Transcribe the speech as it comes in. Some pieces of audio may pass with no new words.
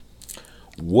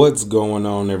What's going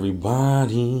on,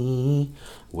 everybody?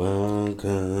 Welcome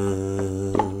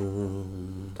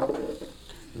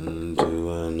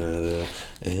to another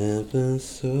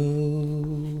episode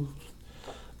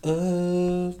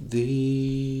of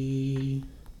the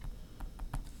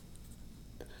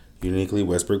Uniquely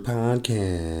Westbrook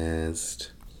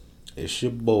podcast. It's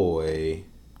your boy,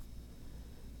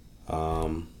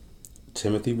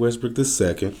 Timothy Westbrook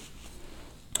II.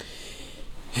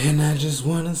 And I just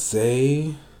want to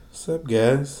say, what's up,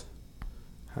 guys?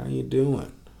 How you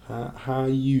doing? How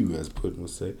you, as Putin would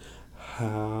say,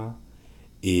 how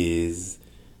is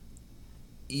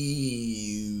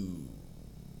you?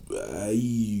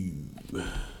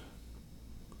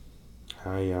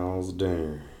 How y'all's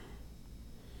doing?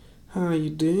 How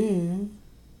you doing?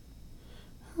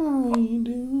 How you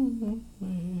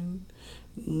doing,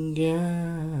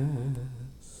 guys?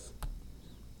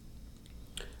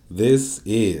 This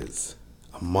is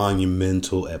a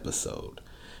monumental episode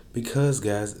because,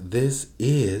 guys, this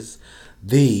is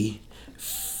the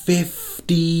 50th.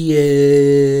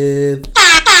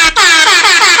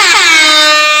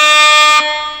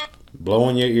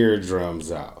 Blowing your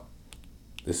eardrums out.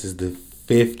 This is the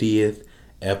 50th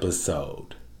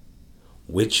episode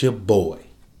with your boy,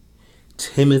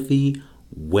 Timothy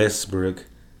Westbrook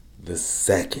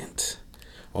II,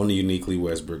 on the Uniquely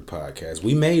Westbrook podcast.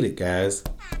 We made it, guys.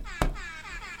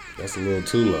 That's a little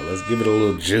too low. Let's give it a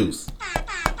little juice.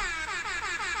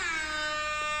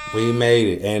 We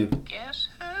made it, and guess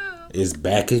who? It's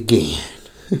back again.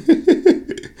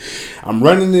 I'm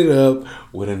running it up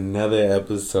with another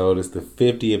episode. It's the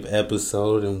 50th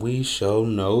episode, and we show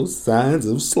no signs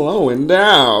of slowing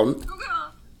down.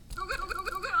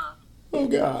 Oh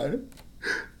God.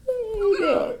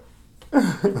 Oh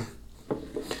God.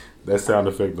 That sound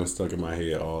effect been stuck in my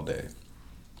head all day.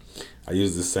 I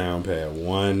used the sound pad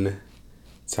one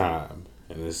time,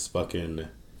 and it's stuck in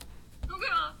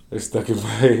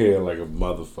my head like a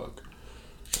motherfucker.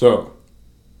 So,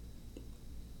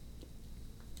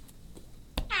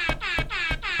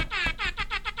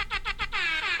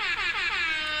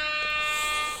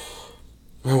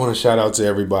 I want to shout out to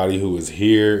everybody who is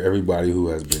here, everybody who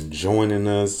has been joining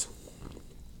us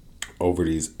over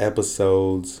these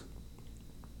episodes.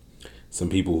 Some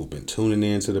people who've been tuning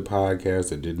in to the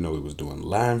podcast that didn't know we was doing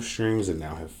live streams and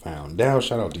now have found out.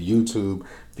 Shout out to YouTube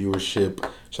viewership.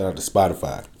 Shout out to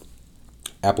Spotify,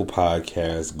 Apple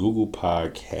Podcasts, Google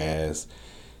Podcasts,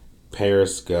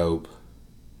 Periscope.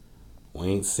 We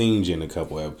ain't seen you in a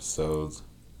couple episodes.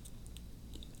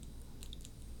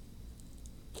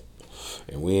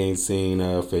 And we ain't seen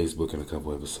Facebook in a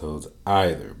couple episodes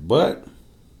either. But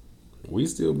we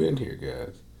still been here,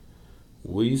 guys.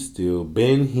 We still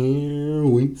been here.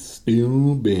 We've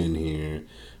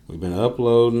been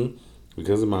uploading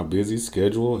because of my busy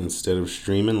schedule instead of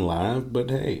streaming live.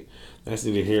 But hey, that's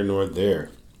neither here nor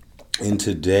there. In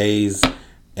today's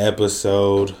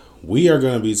episode, we are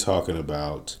going to be talking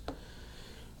about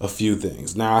a few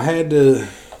things. Now, I had the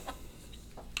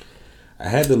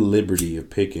liberty of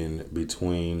picking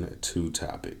between two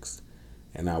topics,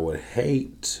 and I would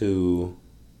hate to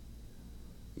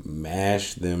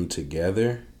mash them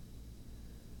together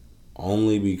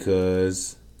only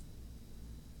because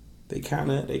they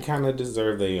kind of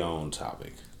deserve their own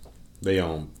topic, their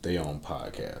own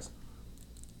podcast.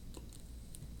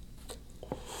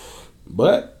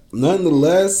 But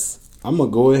nonetheless, I'm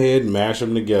gonna go ahead and mash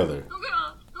them together.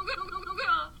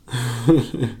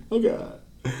 Oh God.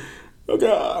 Oh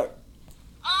God.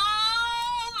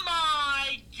 Oh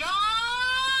my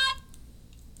God.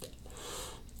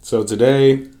 So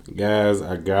today, guys,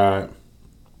 I got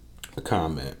a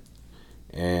comment,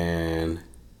 and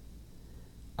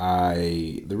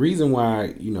the reason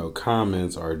why,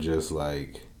 comments are just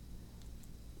like,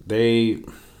 they're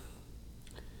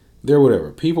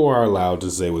whatever. People are allowed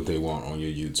to say what they want on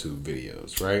your YouTube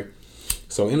videos, right?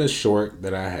 So in a short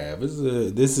that I have,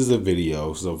 this is a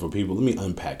video. So for people, let me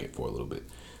unpack it for a little bit.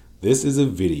 This is a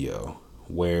video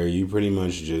where you pretty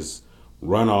much just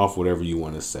run off whatever you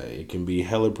want to say. It can be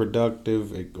hella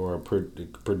productive or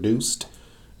produced.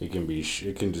 It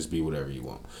can just be whatever you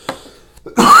want.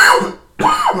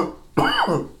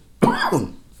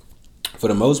 For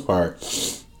the most part,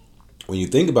 when you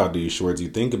think about these shorts, you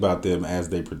think about them as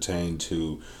they pertain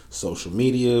to social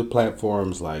media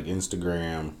platforms like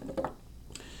Instagram,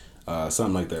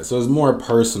 something like that. So it's more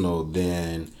personal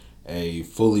than a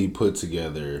fully put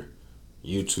together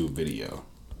YouTube video.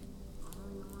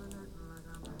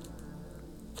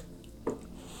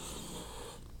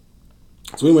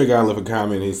 So anyway, guy left a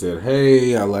comment. He said,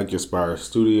 "Hey, I like your Spire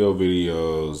Studio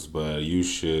videos, but you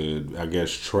should, I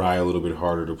guess, try a little bit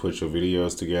harder to put your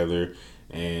videos together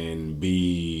and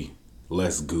be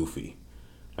less goofy.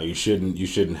 Like you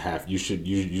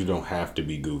don't have to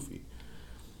be goofy."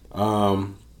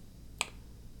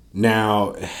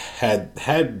 Now,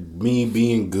 had me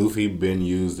being goofy been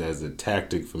used as a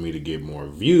tactic for me to get more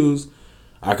views,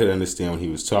 I could understand what he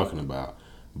was talking about.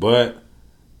 But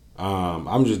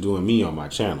I'm just doing me on my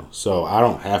channel, so I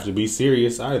don't have to be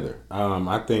serious either.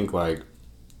 I think like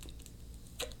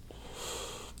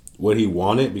what he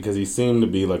wanted, because he seemed to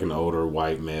be like an older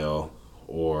white male,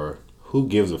 or who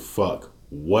gives a fuck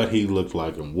what he looked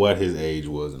like and what his age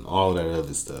was and all that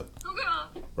other stuff,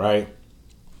 right?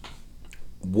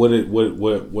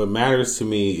 What matters to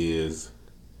me is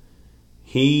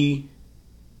he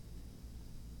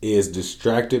is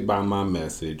distracted by my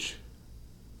message,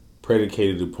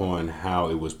 predicated upon how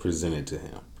it was presented to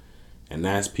him. And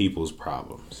that's people's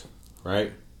problems,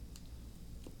 right?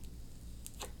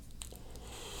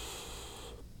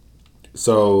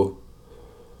 So,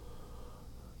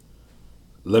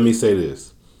 let me say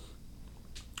this.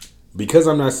 Because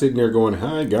I'm not sitting there going,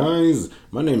 "Hi guys,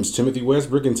 my name is Timothy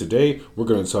Westbrook, and today we're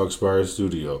going to talk Spire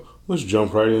Studio. Let's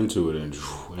jump right into it,"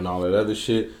 and all that other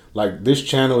shit. Like, this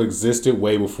channel existed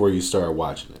way before you started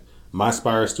watching it. My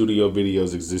Spire Studio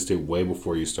videos existed way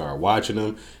before you started watching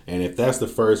them. And if that's the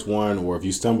first one, or if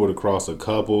you stumbled across a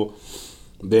couple,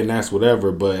 then that's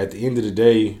whatever. But at the end of the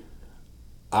day,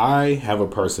 I have a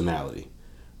personality,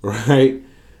 right?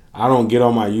 I don't get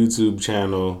on my YouTube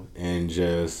channel and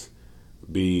just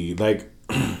be like,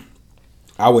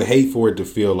 I would hate for it to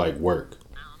feel like work.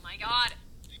 Oh my god.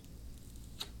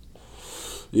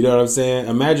 You know what I'm saying?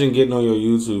 Imagine getting on your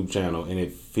YouTube channel and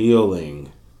it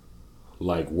feeling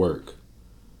like work.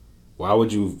 Why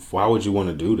would you want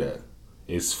to do that?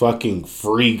 It's fucking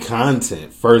free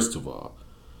content, first of all.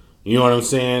 You know what I'm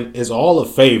saying? It's all a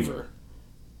favor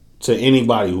to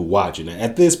anybody who watching it.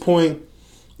 At this point,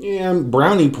 yeah,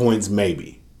 brownie points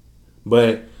maybe.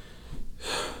 But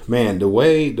man, the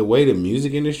way the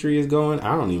music industry is going,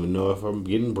 I don't even know if I'm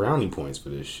getting brownie points for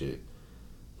this shit,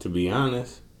 to be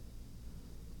honest.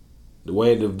 The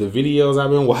way the videos I've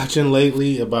been watching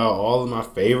lately about all of my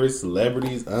favorite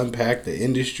celebrities unpack the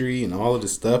industry and all of the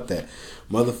stuff that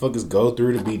motherfuckers go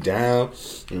through to be down,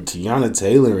 and Tiana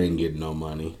Taylor ain't getting no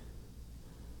money.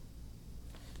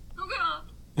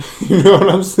 You know what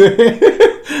I'm saying?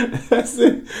 That's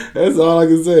it. That's all I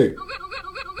can say.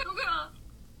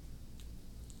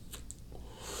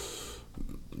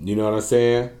 You know what I'm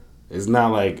saying? It's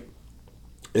not like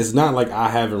I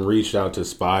haven't reached out to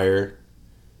Spire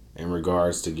in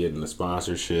regards to getting the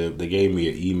sponsorship. They gave me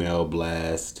an email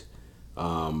blast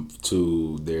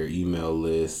to their email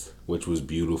list, which was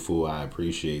beautiful. I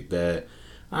appreciate that.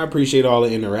 I appreciate all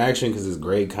the interaction because it's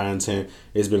great content.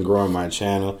 It's been growing my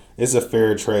channel. It's a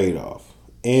fair trade-off.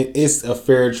 And it's a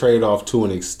fair trade-off to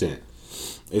an extent.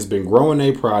 It's been growing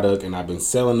a product, and I've been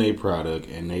selling a product,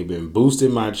 and they've been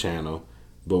boosting my channel,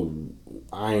 but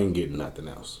I ain't getting nothing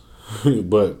else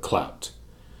but clout.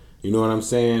 You know what I'm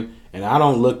saying? And I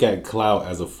don't look at clout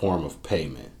as a form of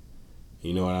payment.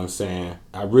 You know what I'm saying?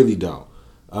 I really don't.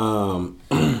 And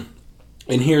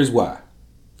here's why.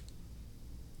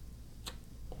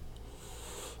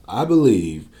 I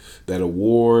believe that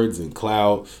awards and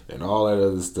clout and all that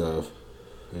other stuff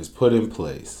is put in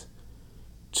place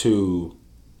to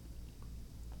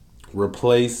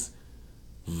replace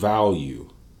value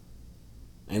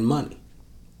and money.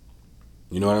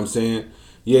 You know what I'm saying?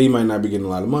 Yeah, you might not be getting a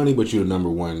lot of money, but you're the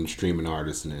 #1 streaming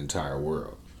artist in the entire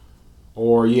world.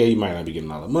 Or yeah, you might not be getting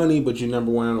a lot of money, but you're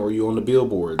 #1, or you on the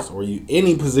billboards, or you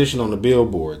any position on the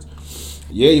billboards.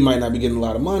 Yeah, you might not be getting a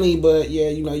lot of money, but yeah,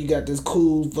 you know, you got this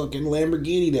cool fucking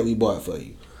Lamborghini that we bought for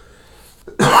you.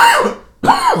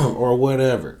 Or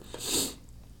whatever.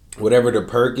 Whatever the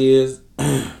perk is.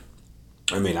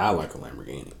 I mean, I like a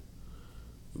Lamborghini.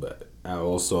 But I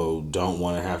also don't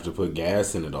want to have to put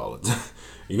gas in it all the time.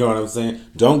 You know what I'm saying?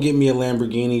 Don't get me a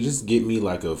Lamborghini. Just get me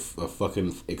like a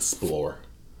fucking Explorer.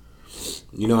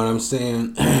 You know what I'm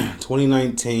saying?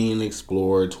 2019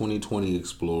 Explorer, 2020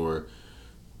 Explorer.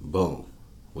 Boom.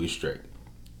 We straight.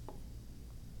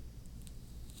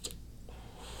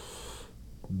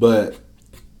 But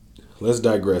let's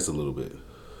digress a little bit.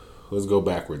 Let's go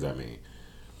backwards, I mean.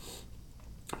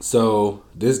 So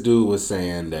this dude was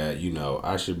saying that, you know,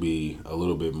 I should be a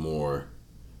little bit more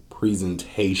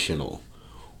presentational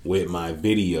with my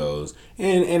videos.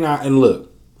 And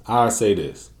look, I'll say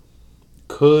this.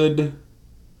 Could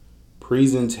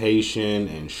presentation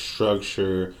and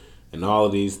structure and all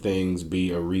of these things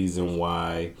be a reason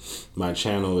why my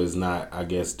channel is not, I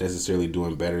guess, necessarily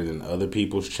doing better than other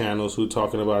people's channels who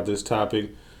talking about this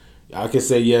topic. I could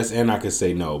say yes and I could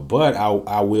say no, but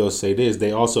I will say this: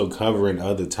 they also covering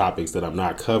other topics that I'm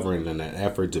not covering in an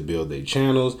effort to build their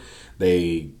channels.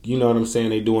 They, you know what I'm saying?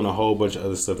 They doing a whole bunch of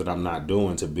other stuff that I'm not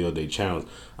doing to build their channels.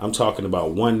 I'm talking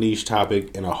about one niche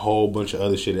topic and a whole bunch of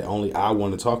other shit that only I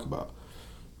want to talk about,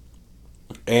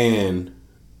 and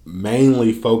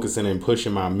mainly focusing and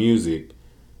pushing my music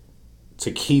to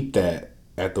keep that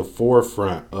at the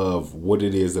forefront of what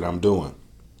it is that I'm doing.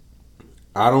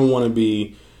 I don't want to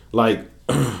be like,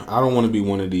 I don't want to be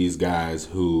one of these guys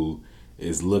who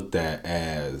is looked at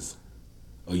as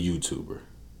a YouTuber.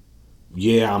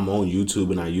 Yeah, I'm on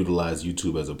YouTube and I utilize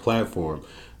YouTube as a platform,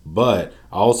 but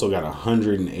I also got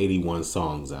 181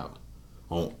 songs out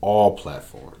on all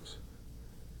platforms.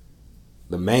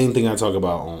 The main thing I talk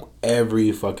about on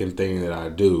every fucking thing that I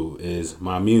do is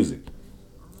my music.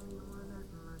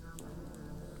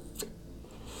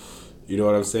 You know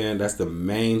what I'm saying? That's the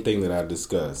main thing that I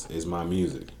discuss is my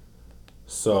music.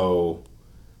 So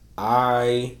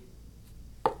I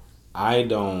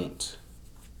don't,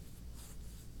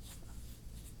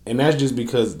 and that's just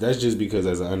because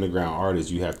as an underground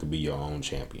artist you have to be your own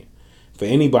champion. For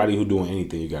anybody who doing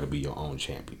anything, you got to be your own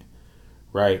champion,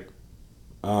 right?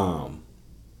 And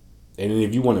then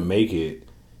if you want to make it,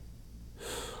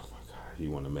 oh my God, you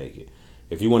want to make it.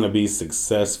 If you want to be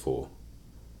successful,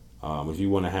 if you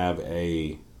want to have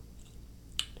a,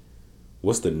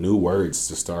 what's the new words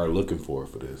to start looking for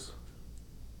this?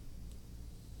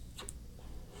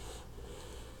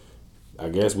 I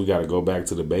guess we got to go back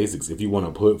to the basics. If you want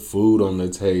to put food on the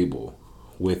table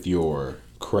with your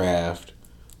craft,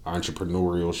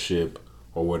 entrepreneurship,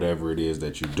 or whatever it is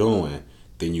that you're doing,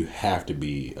 then you have to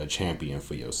be a champion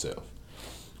for yourself.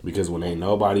 Because when ain't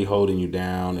nobody holding you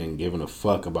down and giving a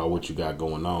fuck about what you got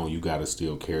going on, you got to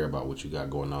still care about what you got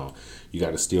going on. You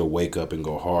got to still wake up and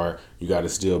go hard. You got to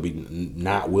still be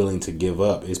not willing to give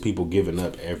up. It's people giving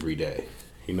up every day.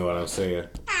 You know what I'm saying?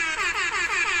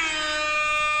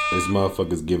 It's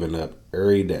motherfuckers giving up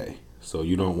every day. So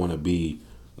you don't want to be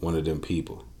one of them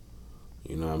people.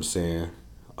 You know what I'm saying?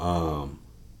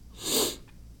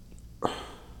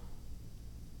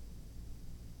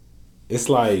 It's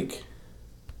like,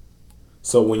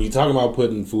 so when you're talking about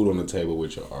putting food on the table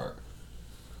with your art,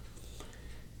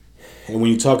 and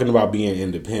when you're talking about being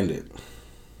independent,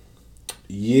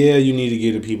 yeah, you need to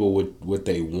give the people what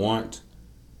they want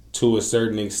to a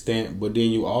certain extent, but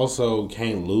then you also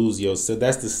can't lose yourself.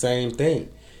 That's the same thing.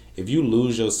 If you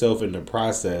lose yourself in the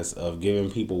process of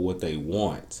giving people what they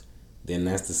want, then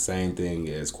that's the same thing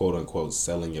as quote unquote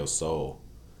selling your soul.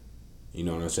 You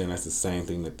know what I'm saying? That's the same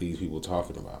thing that these people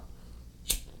talking about.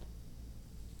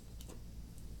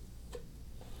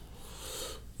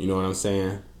 You know what I'm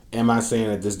saying? Am I saying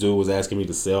that this dude was asking me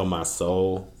to sell my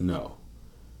soul? No.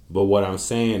 But what I'm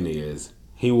saying is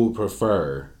he would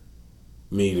prefer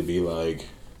me to be like,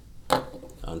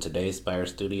 on today's Spire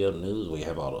Studio News, we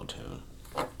have Auto-Tune.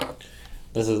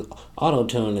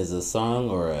 Auto-Tune is a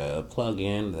song or a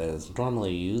plug-in that is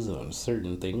normally used on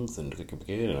certain things, and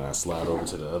I slide over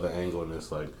to the other angle and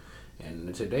it's like,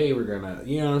 and today we're gonna,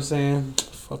 you know what I'm saying?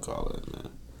 Fuck all that, man.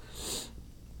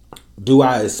 Do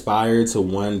I aspire to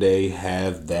one day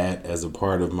have that as a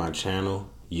part of my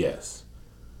channel? Yes.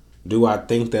 Do I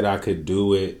think that I could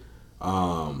do it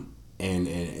and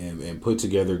put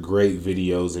together great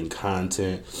videos and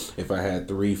content if I had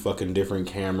 3 fucking different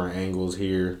camera angles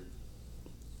here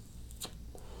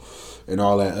and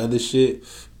all that other shit?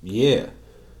 Yeah.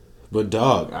 But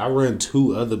dog, I run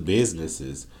 2 other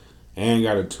businesses and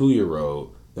got a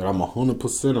 2-year-old that I'm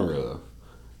 100%er of.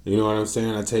 You know what I'm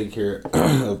saying? I take care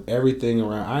of everything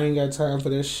around. I ain't got time for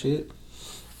that shit.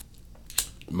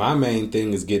 My main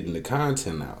thing is getting the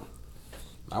content out.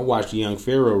 I watched Young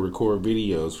Pharaoh record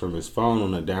videos from his phone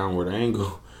on a downward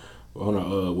angle,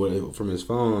 from his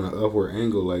phone on an upward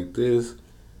angle like this,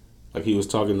 like he was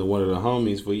talking to one of the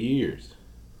homies for years.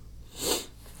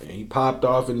 And he popped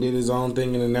off and did his own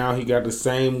thing, and then now he got the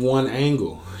same one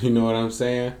angle. You know what I'm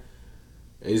saying?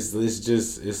 It's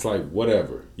like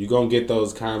whatever. You gonna get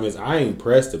those comments. I ain't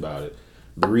pressed about it.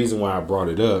 The reason why I brought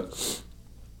it up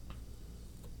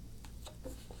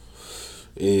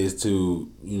is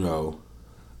to,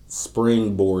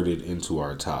 springboard it into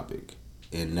our topic.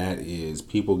 And that is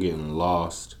people getting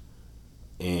lost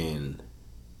in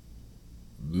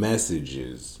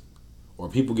messages, or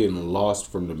people getting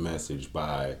lost from the message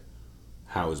by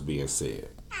how it's being said.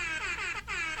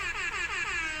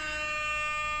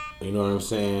 You know what I'm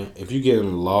saying? If you're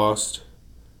getting lost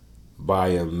by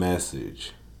a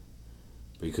message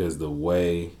because the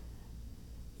way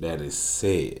that is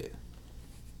said.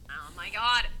 Oh my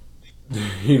God.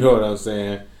 You know what I'm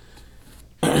saying?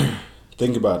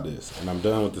 Think about this, and I'm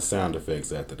done with the sound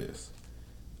effects after this.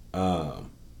 I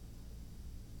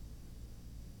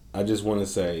just want to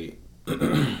say,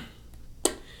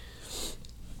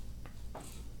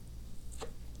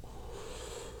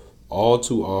 all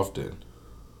too often,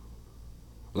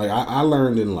 like I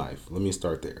learned in life, let me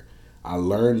start there. I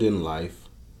learned in life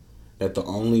that the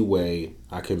only way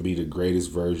I can be the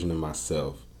greatest version of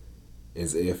myself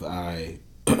is if I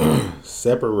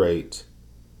separate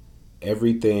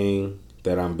everything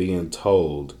that I'm being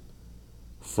told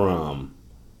from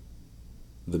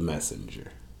the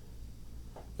messenger.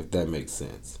 If that makes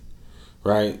sense.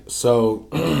 Right? So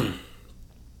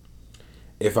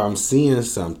if I'm seeing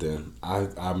something,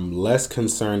 I'm less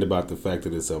concerned about the fact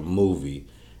that it's a movie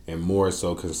and more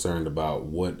so concerned about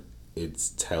what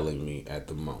it's telling me at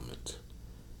the moment.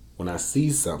 When I see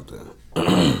something,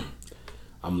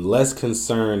 I'm less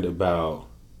concerned about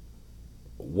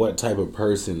what type of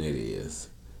person it is,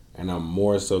 and I'm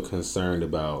more so concerned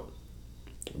about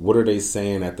what are they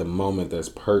saying at the moment that's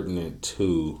pertinent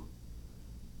to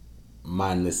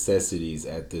my necessities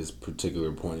at this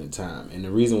particular point in time. And the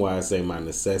reason why I say my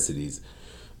necessities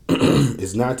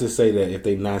is not to say that if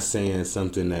they're not saying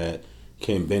something that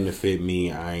can benefit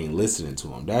me, I ain't listening to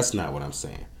them. That's not what I'm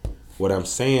saying. What I'm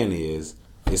saying is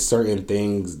certain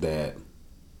things that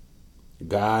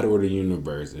God or the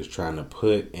universe is trying to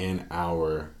put in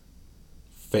our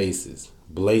faces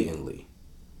blatantly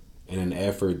in an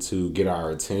effort to get our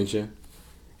attention.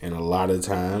 And a lot of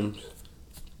times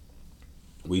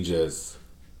we just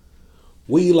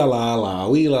we la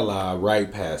la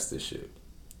right past this shit.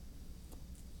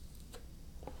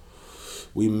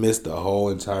 We missed the whole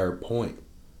entire point.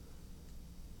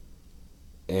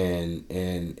 And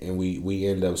we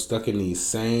end up stuck in these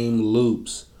same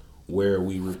loops where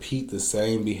we repeat the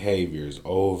same behaviors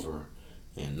over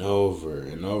and over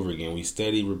and over again. We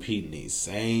steady repeating these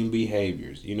same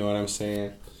behaviors. You know what I'm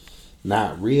saying?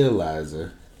 Not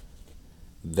realizing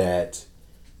that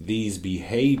these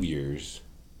behaviors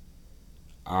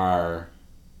are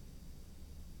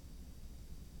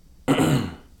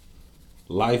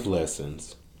life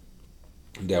lessons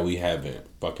that we haven't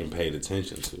fucking paid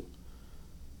attention to.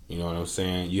 You know what I'm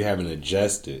saying? You haven't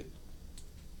adjusted,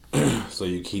 so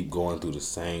you keep going through the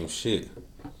same shit.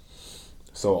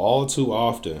 So all too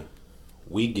often,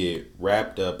 we get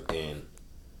wrapped up in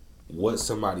what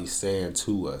somebody's saying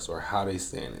to us or how they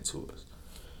saying it to us,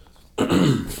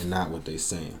 and not what they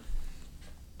saying.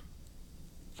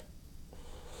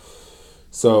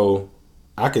 So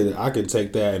I could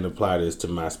take that and apply this to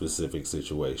my specific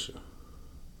situation.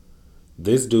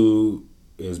 This dude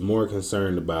is more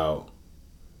concerned about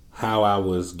how I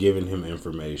was giving him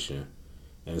information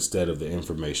instead of the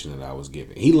information that I was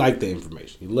giving. He liked the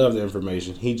information. He loved the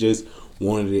information. He just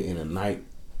wanted it in a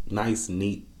nice,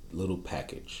 neat little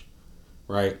package.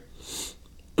 Right?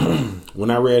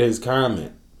 When I read his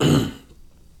comment,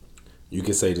 you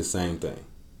could say the same thing.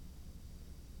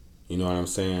 You know what I'm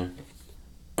saying?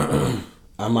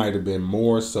 I might have been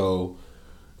more so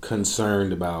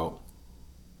concerned about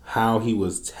how he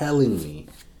was telling me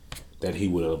that he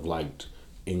would have liked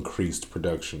increased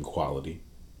production quality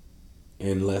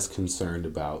and less concerned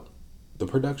about the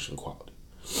production quality.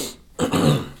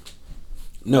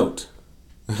 Note,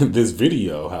 this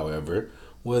video, however,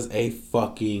 was a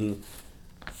fucking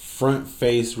front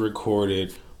face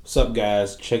recorded, what's up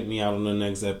guys, check me out on the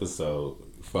next episode,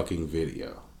 fucking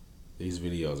video. These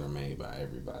videos are made by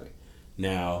everybody.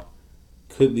 Now,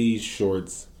 could these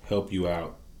shorts help you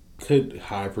out? Could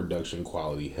high production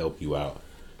quality help you out?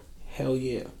 Hell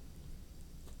yeah.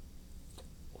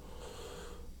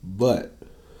 But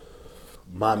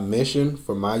my mission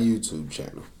for my YouTube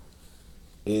channel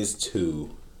is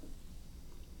to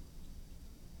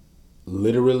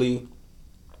literally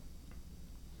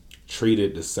treat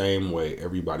it the same way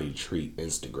everybody treat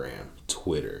Instagram,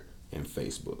 Twitter, and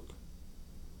Facebook.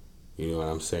 You know what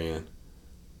I'm saying?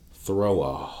 Throw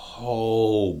a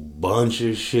whole bunch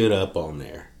of shit up on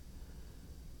there.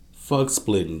 Fuck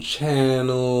splitting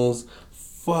channels.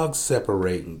 Fuck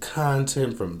separating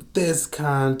content from this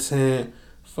content.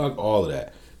 Fuck all of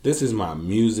that. This is my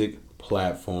music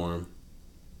platform.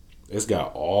 It's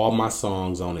got all my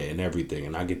songs on it and everything.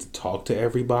 And I get to talk to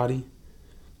everybody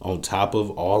on top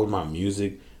of all of my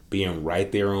music being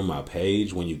right there on my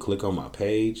page when you click on my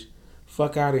page.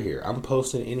 Fuck out of here. I'm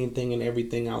posting anything and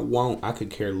everything I want. I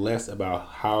could care less about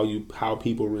how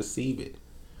people receive it.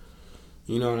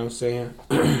 You know what I'm saying?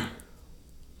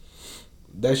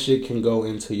 That shit can go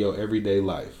into your everyday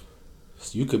life.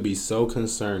 You could be so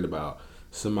concerned about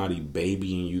somebody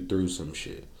babying you through some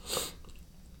shit.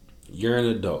 You're an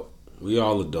adult. We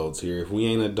all adults here. If we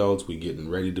ain't adults, we getting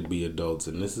ready to be adults.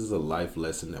 And this is a life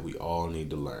lesson that we all need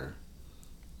to learn.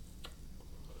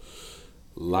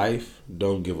 Life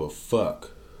don't give a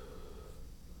fuck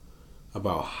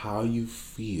about how you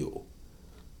feel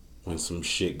when some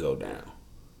shit go down.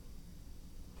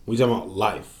 We talking about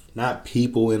life, not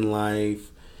people in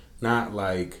life, not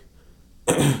like,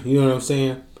 you know what I'm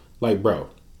saying? Like, bro,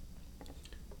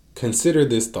 consider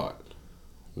this thought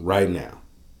right now,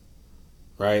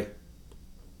 right?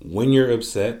 When you're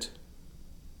upset,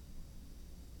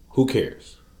 who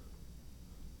cares?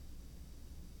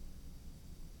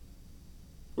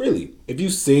 Really, if you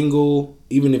single,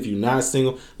 even if you're not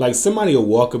single, like somebody will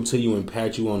walk up to you and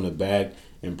pat you on the back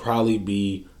and probably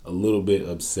be a little bit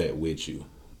upset with you.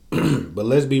 But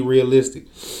let's be realistic.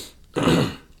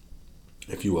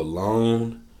 If you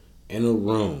alone in a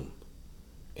room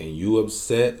and you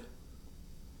upset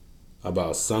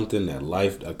about something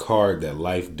a card that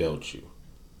life dealt you,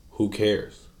 who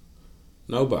cares?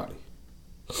 Nobody.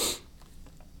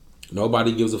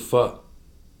 Nobody gives a fuck.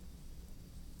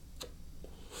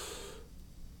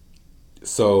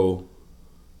 So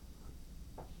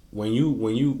when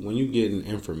you getting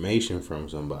information from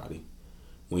somebody,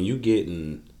 when you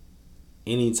getting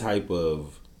any type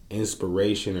of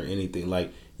inspiration or anything,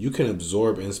 like you can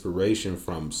absorb inspiration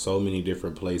from so many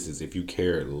different places if you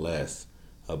cared less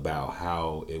about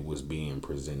how it was being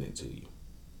presented to you.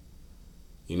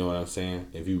 You know what I'm saying?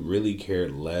 If you really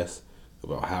cared less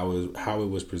about how it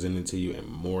was presented to you and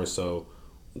more so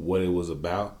what it was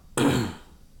about,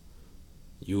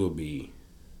 you will be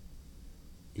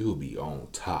on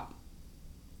top.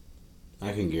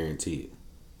 I can guarantee it.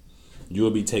 You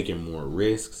will be taking more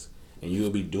risks and you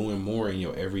will be doing more in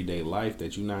your everyday life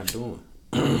that you're not doing.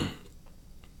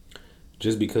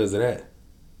 Just because of that.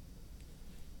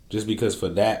 Just because for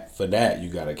that you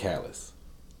got a callus.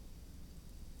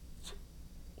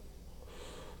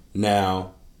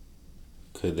 Now,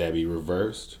 could that be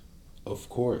reversed? Of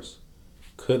course.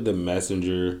 Could the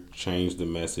messenger change the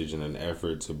message in an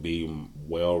effort to be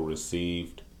well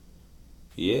received?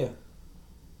 Yeah.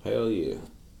 Hell yeah.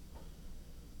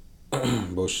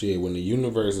 But shit, when the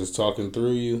universe is talking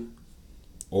through you,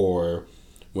 or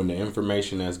when the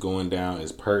information that's going down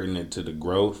is pertinent to the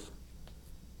growth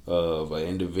of an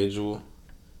individual,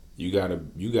 you gotta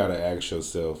ask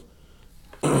yourself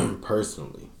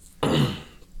personally.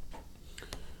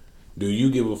 Do you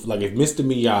give a like if Mr.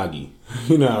 Miyagi,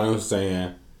 you know what I'm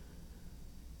saying,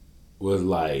 was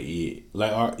like Mr.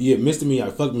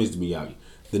 Miyagi, fuck Mr. Miyagi,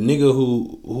 the nigga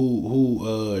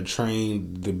who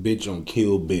trained the bitch on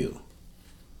Kill Bill.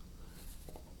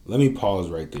 Let me pause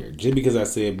right there. Just because I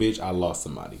said bitch, I lost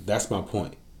somebody. That's my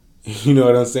point. You know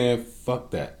what I'm saying?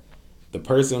 Fuck that. The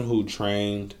person who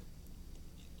trained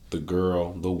the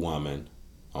girl, the woman,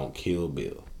 on Kill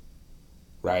Bill,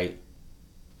 right?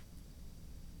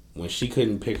 When she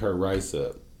couldn't pick her rice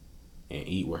up and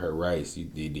eat with her rice,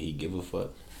 did he give a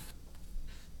fuck?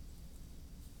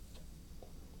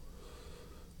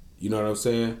 You know what I'm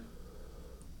saying?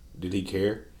 Did he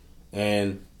care?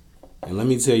 And let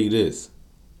me tell you this.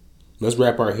 Let's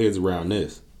wrap our heads around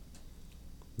this.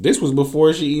 This was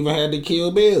before she even had to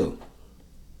kill Bill.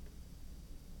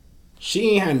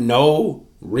 She ain't had no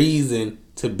reason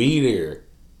to be there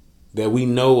that we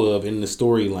know of in the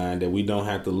storyline that we don't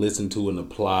have to listen to in the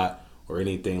plot or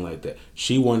anything like that.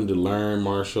 She wanted to learn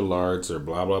martial arts or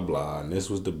blah, blah, blah. And this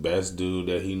was the best dude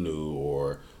that he knew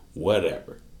or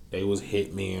whatever. They was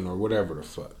hitmen or whatever the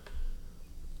fuck.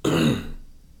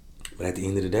 But at the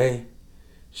end of the day,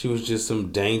 she was just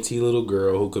some dainty little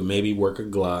girl who could maybe work a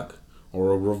Glock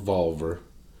or a revolver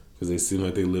because they seemed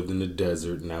like they lived in the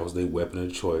desert and that was their weapon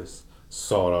of choice.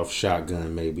 Sawed-off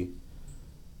shotgun, maybe.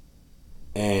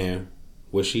 And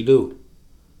what'd she do?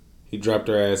 He dropped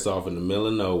her ass off in the middle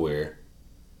of nowhere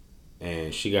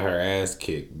and she got her ass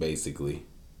kicked, basically,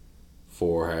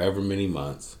 for however many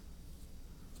months.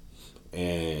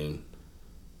 And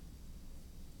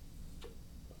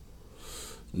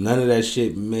none of that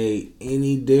shit made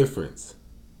any difference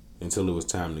until it was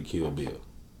time to kill Bill.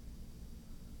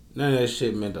 None of that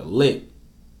shit meant a lick.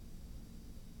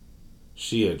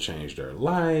 She had changed her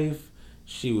life.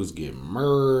 She was getting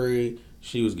married.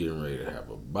 She was getting ready to have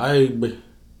a baby.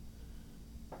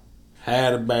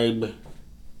 Had a baby.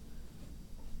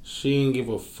 She didn't give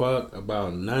a fuck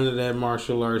about none of that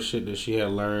martial arts shit that she had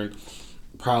learned,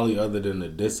 probably other than the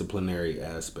disciplinary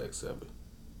aspects of it.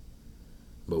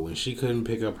 But when she couldn't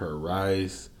pick up her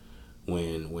rice,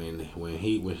 when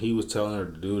he was telling her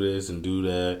to do this and do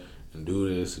that and do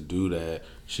this and do that,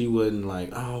 she wasn't like,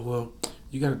 oh well,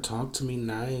 you gotta talk to me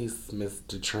nice,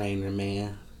 Mr. Trainer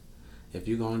Man. If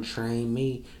you're gonna train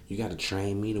me, you gotta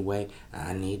train me the way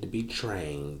I need to be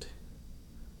trained.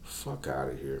 Fuck out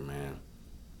of here, man.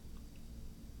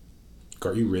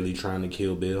 Are you really trying to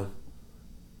kill Bill?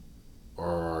 Or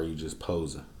are you just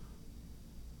posing?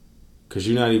 Because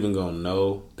you're not even going to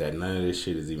know that none of this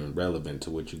shit is even relevant to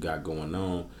what you got going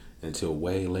on until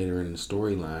way later in the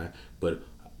storyline. But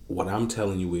what I'm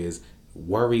telling you is,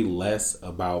 worry less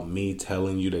about me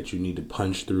telling you that you need to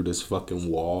punch through this fucking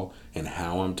wall and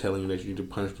how I'm telling you that you need to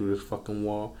punch through this fucking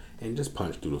wall, and just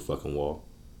punch through the fucking wall.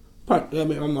 I'm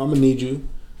going to need you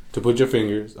to put your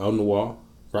fingers on the wall,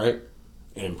 right?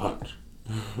 And punch.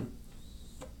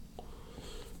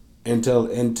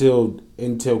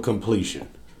 until completion.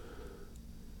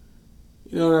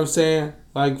 You know what I'm saying?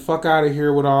 Like, fuck out of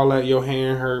here with all that your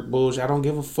hand hurt bullshit. I don't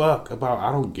give a fuck.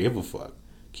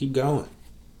 Keep going.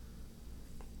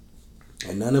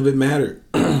 And none of it mattered.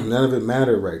 None of it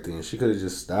mattered right then. She could have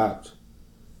just stopped.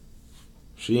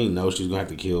 She didn't know she was going to have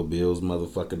to kill Bill's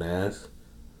motherfucking ass.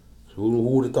 Who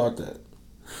would have thought that?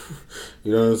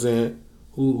 You know what I'm saying?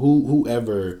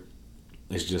 Whoever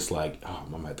is just like, oh,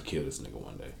 I'm going to have to kill this nigga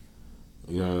one day.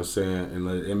 You know what I'm saying? And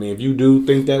I mean, if you do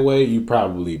think that way, you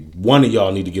probably, one of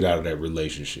y'all need to get out of that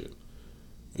relationship.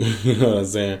 You know what I'm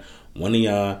saying? One of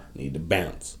y'all need to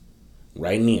bounce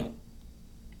right now.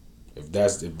 If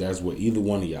that's what either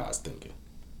one of y'all is thinking.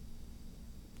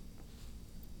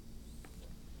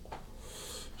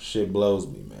 Shit blows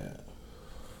me, man.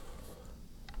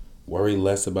 Worry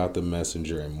less about the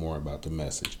messenger and more about the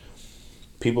message.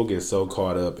 People get so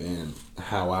caught up in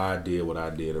how I did what I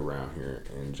did around here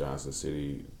in Johnson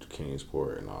City,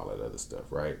 Kingsport, and all that other stuff,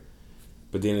 right?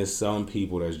 But then there's some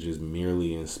people that's just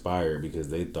merely inspired because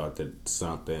they thought that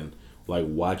something like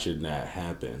watching that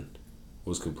happen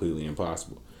was completely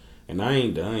impossible. And I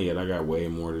ain't done yet. I got way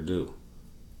more to do.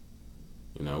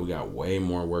 You know, we got way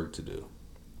more work to do.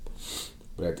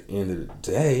 But at the end of the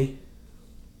day,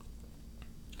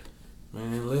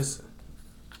 man, listen.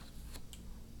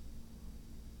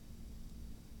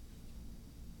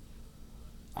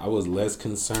 I was less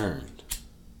concerned.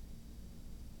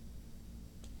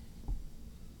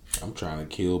 I'm trying to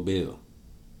kill Bill.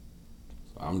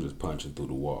 So I'm just punching through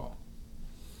the wall.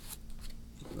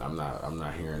 I'm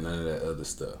not hearing none of that other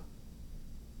stuff.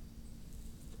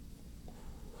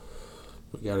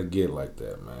 We gotta get like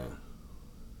that, man.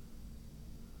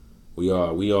 We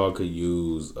all could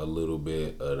use a little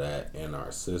bit of that in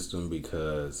our system,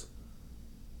 because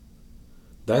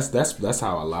that's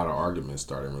how a lot of arguments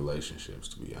start in relationships,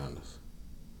 to be honest.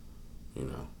 You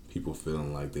know, people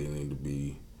feeling like they need to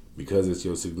be, because it's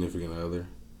your significant other,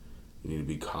 you need to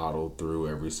be coddled through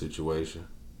every situation.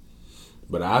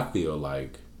 But I feel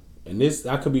like, and this,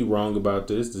 I could be wrong about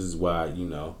this. This is why, you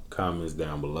know, comments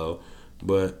down below.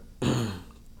 But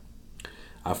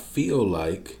I feel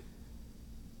like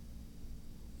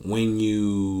when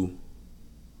you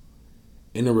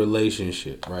in a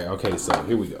relationship, right? Okay, so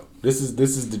here we go. This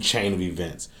is the chain of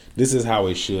events. This is how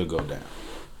it should go down,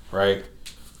 right?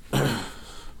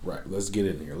 Right. Let's get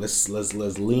in here. Let's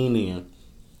lean in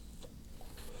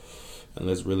and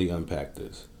let's really unpack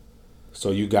this. So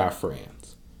you got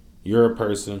friends. You're a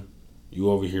person.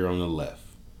 You over here on the left.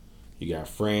 You got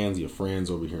friends. Your friends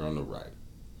over here on the right.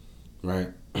 Right.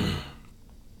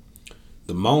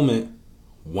 The moment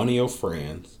one of your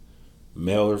friends,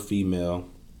 male or female,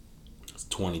 it's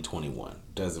 2021.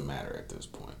 Doesn't matter at this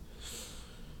point.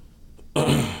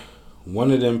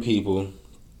 One of them people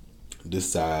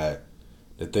decide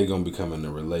that they're gonna become in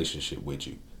a relationship with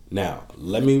you. Now,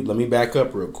 let me back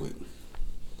up real quick.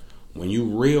 When you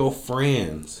real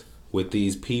friends with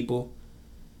these people,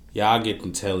 y'all get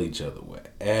to tell each other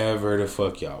whatever the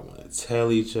fuck y'all want to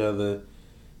tell each other.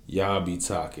 Y'all be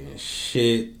talking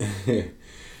shit.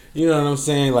 You know what I'm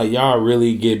saying? Like, y'all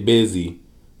really get busy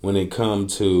when it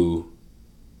comes to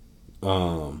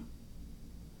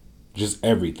just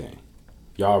everything.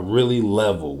 Y'all really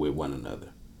level with one another.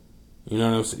 You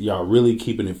know what I'm saying? Y'all really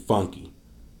keeping it funky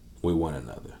with one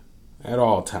another at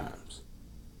all times,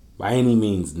 by any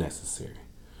means necessary.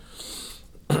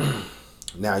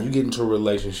 Now, you get into a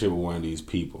relationship with one of these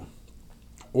people,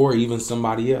 or even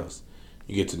somebody else.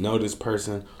 You get to know this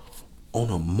person on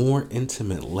a more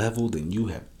intimate level than you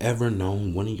have ever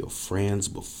known one of your friends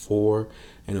before.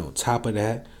 And on top of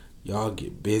that, y'all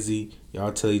get busy.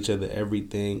 Y'all tell each other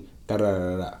everything. Da da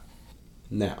da da.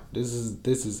 Now, this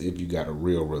is if you got a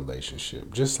real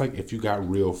relationship. Just like if you got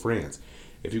real friends.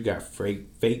 If you got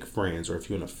fake friends, or if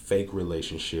you're in a fake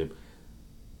relationship,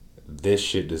 this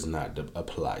shit does not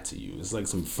apply to you. It's like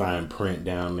some fine print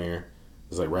down there.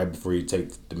 It's like right before you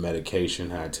take the medication,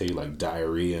 how I tell you, like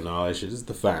diarrhea and all that shit. It's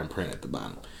the fine print at the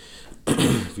bottom.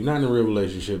 If you're not in a real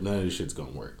relationship, none of this shit's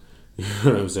gonna work. You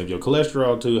know what I'm saying? If your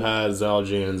cholesterol too high,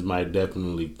 Zolgens might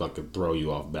definitely fucking throw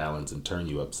you off balance and turn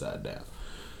you upside down.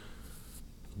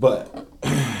 But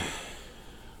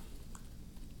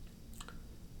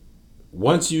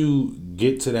once you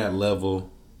get to that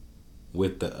level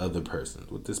with the other person,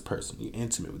 with this person, you're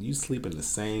intimate with, you sleep in the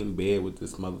same bed with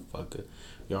this motherfucker,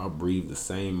 y'all breathe the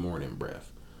same morning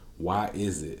breath. Why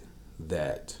is it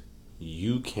that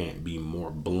you can't be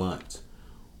more blunt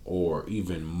or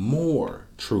even more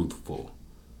truthful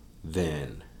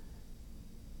than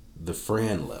the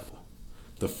friend level?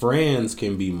 The friends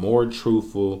can be more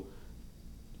truthful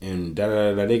and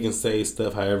they can say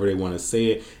stuff however they want to say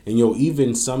it, and you'll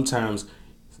even sometimes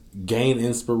gain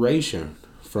inspiration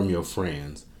from your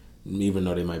friends, even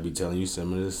though they might be telling you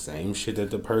some of the same shit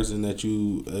that the person that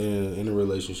you in a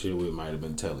relationship with might have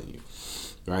been telling you,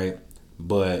 right?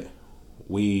 But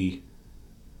we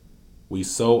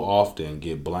so often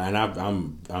get blind.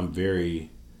 I'm very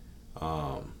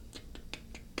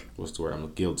what's the word?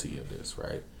 I'm guilty of this,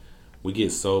 right? We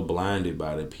get so blinded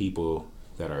by the people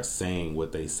that are saying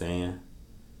what they saying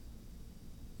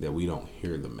that we don't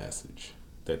hear the message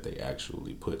that they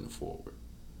actually putting forward,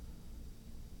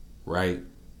 right?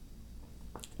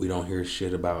 We don't hear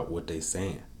shit about what they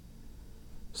saying.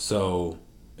 So,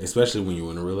 especially when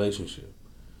you're in a relationship,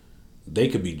 they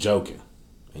could be joking,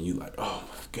 and you like, oh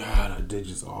my god, I did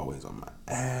just always on my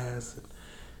ass, and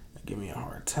give me a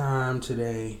hard time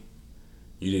today.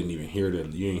 You didn't even hear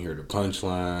the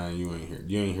punchline. You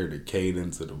ain't hear the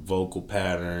cadence of the vocal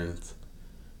patterns.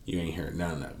 You ain't hear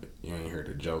none of it. You ain't hear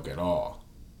the joke at all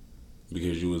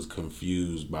because you was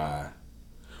confused by.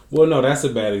 Well, no, that's a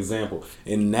bad example.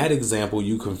 In that example,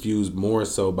 you confused more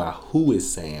so by who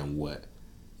is saying what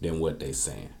than what they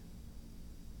saying.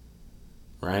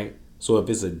 Right? So if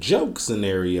it's a joke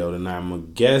scenario, then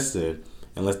I'm guessing,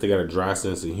 unless they got a dry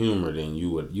sense of humor, then you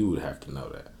would have to know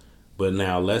that. But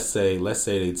now let's say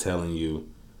they telling you,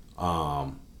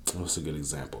 what's a good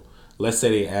example? Let's say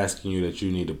they asking you that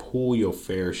you need to pull your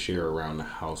fair share around the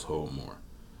household more,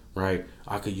 right?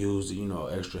 I could use,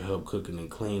 extra help cooking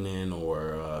and cleaning,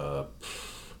 or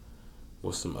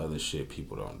what's some other shit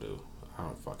people don't do? I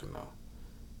don't fucking know.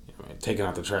 Taking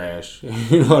out the trash.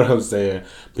 You know what I'm saying?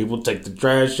 People take the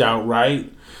trash out,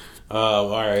 right?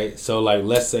 All right. So like,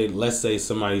 let's say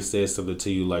somebody says something to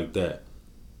you like that.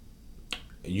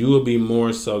 You would be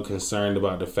more so concerned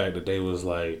about the fact that they was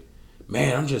like,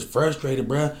 man, I'm just frustrated,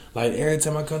 bruh. Like, every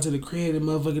time I come to the crib, the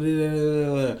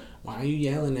motherfucker, why are you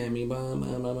yelling at me? Blah,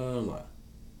 blah, blah, blah, blah.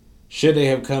 Should they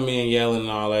have come in yelling and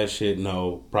all that shit?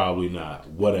 No, probably not.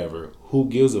 Whatever. Who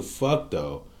gives a fuck,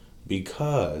 though?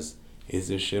 Because is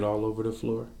this shit all over the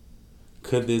floor?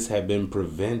 Could this have been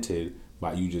prevented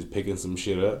by you just picking some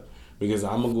shit up? Because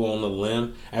I'm going to go on the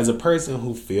limb. As a person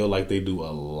who feel like they do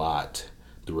a lot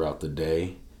throughout the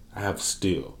day, I have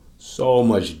still so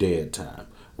much dead time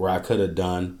where I could have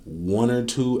done one or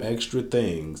two extra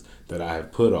things that I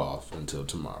have put off until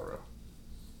tomorrow.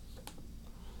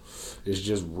 It's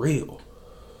just real.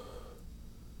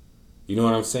 You know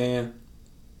what I'm saying?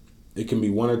 It can be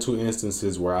one or two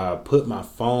instances where I put my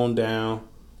phone down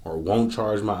or won't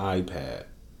charge my iPad,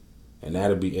 and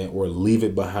that'll be, or leave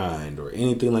it behind or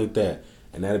anything like that,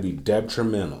 and that'll be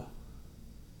detrimental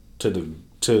to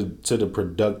the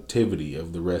productivity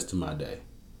of the rest of my day.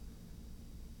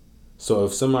 So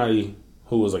if somebody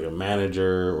who was like a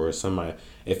manager or somebody,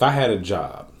 if I had a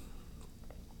job,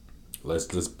 let's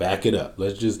back it up.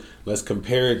 Let's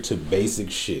compare it to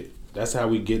basic shit. That's how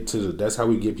we get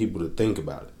people to think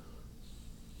about it.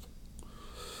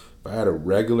 If I had a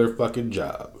regular fucking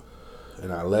job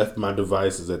and I left my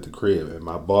devices at the crib and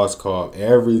my boss called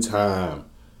every time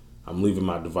I'm leaving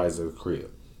my device at the crib.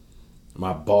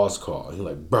 My boss called. He's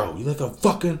like, bro, you left the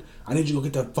fucking, I need you to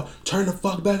go get turn the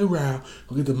fuck back around.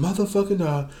 Go get the motherfucking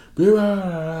dog.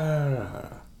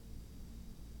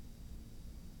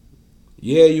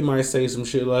 Yeah, you might say some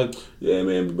shit like, yeah,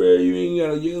 man, bro, you ain't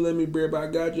gotta yell at me, bro, but I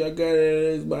got you. I got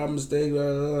it. It's by mistake.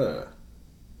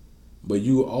 But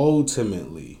you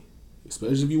ultimately,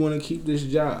 especially if you want to keep this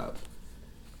job,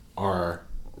 are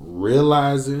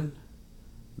realizing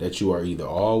that you are either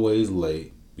always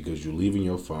late because you're leaving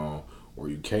your phone, or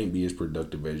you can't be as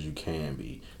productive as you can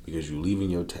be because you're leaving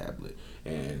your tablet,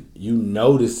 and you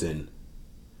noticing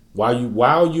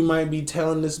while you might be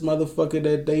telling this motherfucker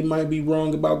that they might be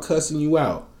wrong about cussing you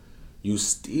out, you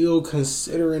still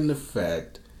considering the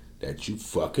fact that you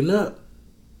fucking up.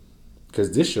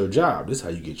 Because this your job. This how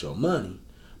you get your money.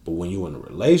 But when you in a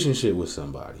relationship with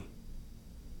somebody,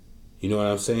 you know what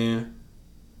I'm saying?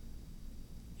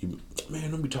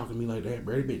 Man, don't be talking to me like that,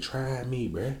 bro. They be trying me,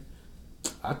 bro.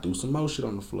 I threw some more shit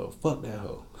on the floor. Fuck that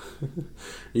hoe.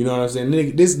 You know what I'm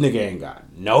saying? This nigga ain't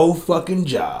got no fucking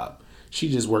job. She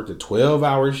just worked a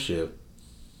 12-hour shift.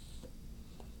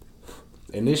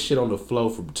 And this shit on the floor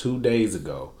from 2 days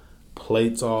ago.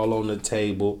 Plates all on the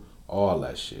table. All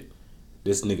that shit.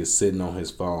 This nigga sitting on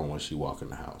his phone when she walk in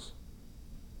the house.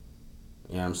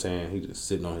 You know what I'm saying? He just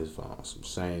sitting on his phone.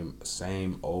 Some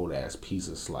same old ass piece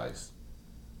of slice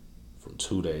from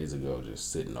 2 days ago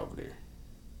just sitting over there.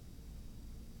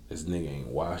 This nigga ain't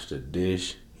washed a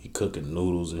dish. He cooking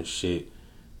noodles and shit.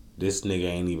 This nigga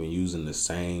ain't even using the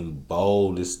same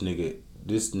bowl. This nigga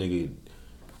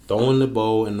throwing the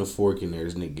bowl and the fork in there.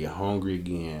 This nigga get hungry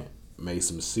again. Make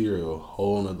some cereal.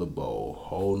 Whole nother bowl.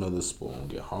 Whole nother spoon.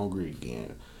 Get hungry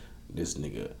again. This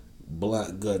nigga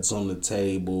blunt guts on the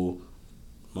table.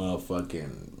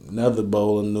 Motherfucking another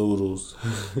bowl of noodles.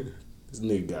 This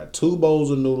nigga got 2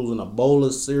 bowls of noodles and a bowl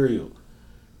of cereal.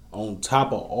 On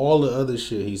top of all the other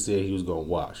shit he said he was gonna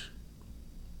wash.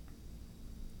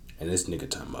 And this nigga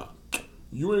talking about,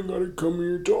 you ain't gotta come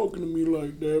here talking to me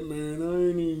like that, man. I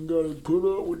ain't even gotta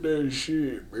put up with that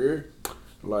shit, man.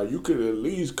 Like, you could at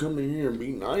least come in here and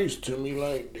be nice to me.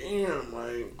 Like, damn,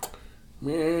 like,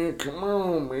 man, come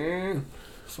on, man.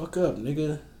 Fuck up,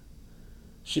 nigga.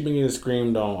 She been getting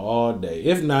screamed on all day.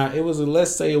 If not,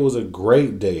 let's say it was a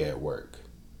great day at work.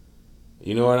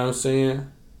 You know what I'm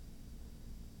saying?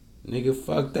 Nigga,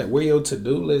 fuck that. Where your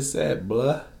to-do list at,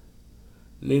 blah?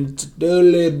 Need a to-do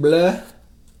list, blah.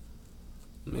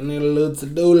 Need a little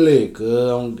to-do list,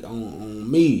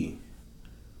 on me.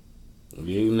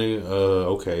 You nigga,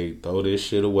 okay, throw this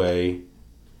shit away.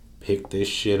 Pick this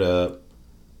shit up.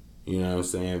 You know what I'm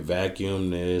saying? Vacuum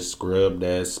this, scrub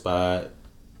that spot.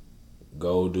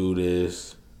 Go do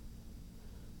this.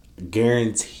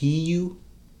 Guarantee you,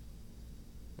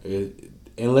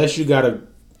 unless you got a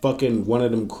fucking one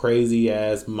of them crazy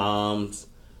ass moms,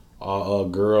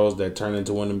 girls that turn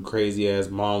into one of them crazy ass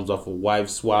moms off a wife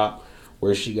swap,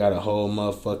 where she got a whole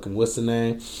motherfucking what's the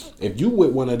name? If you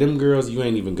with one of them girls, you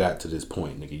ain't even got to this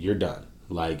point, nigga. You're done.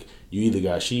 Like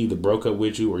she either broke up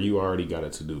with you or you already got a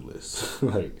to do list.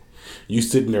 Like you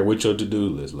sitting there with your to do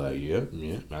list, like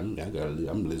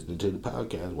I'm listening to the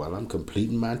podcast while I'm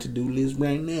completing my to do list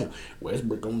right now.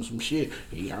 Westbrook on some shit.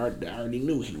 I already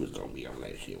knew he was gonna be on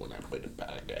that shit when I put the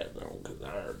podcast on, because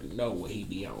I already know what he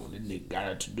be on. And nigga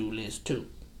got a to do list too.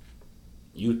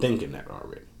 You thinking that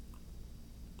already,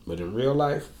 but in real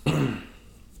life,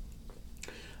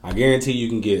 I guarantee you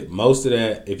can get most of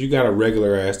that. If you got a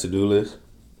regular ass to do list,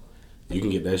 you can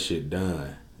get that shit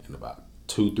done in about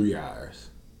 2-3 hours.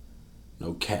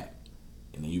 No cap.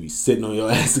 And then you be sitting on your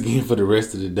ass again for the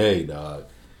rest of the day, dog.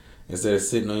 Instead of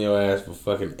sitting on your ass for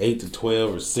fucking 8 to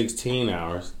 12 or 16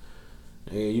 hours.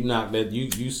 And you knock that,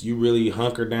 you really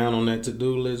hunker down on that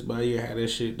to-do list by you have that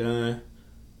shit done.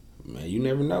 Man, you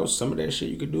never know. Some of that shit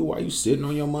you could do while you sitting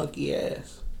on your monkey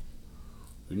ass.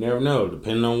 You never know,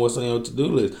 depending on what's on your to-do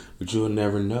list. But you'll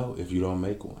never know if you don't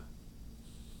make one.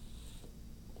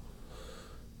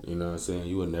 You know what I'm saying?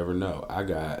 You will never know. I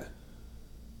gotta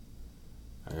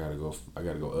go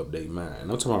update mine.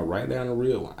 And I'm talking about right down the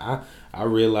real one. I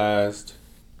realized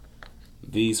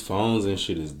these phones and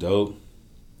shit is dope,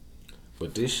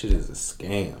 but this shit is a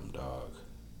scam, dog.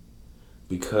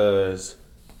 Because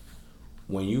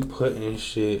when you put in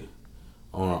shit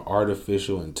on an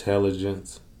artificial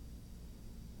intelligence,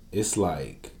 it's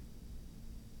like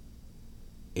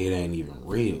it ain't even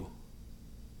real.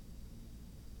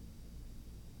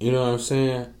 You know what I'm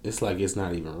saying? It's like it's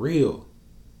not even real.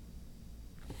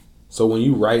 So when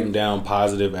you writing down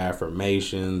positive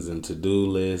affirmations and to-do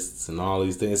lists and all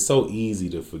these things, it's so easy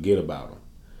to forget about them.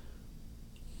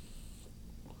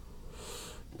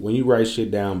 When you write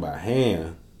shit down by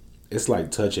hand, it's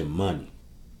like touching money.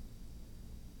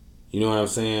 You know what I'm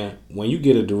saying? When you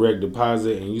get a direct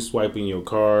deposit and you swiping your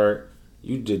card,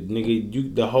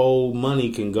 the whole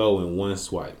money can go in one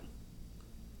swipe.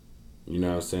 You know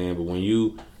what I'm saying? But when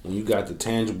you got the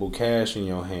tangible cash in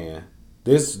your hand,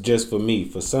 this just for me.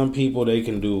 For some people, they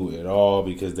can do it all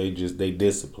because they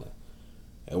discipline,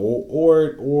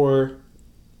 or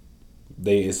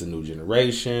it's a new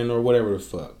generation or whatever the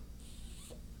fuck.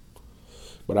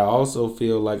 But I also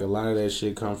feel like a lot of that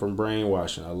shit come from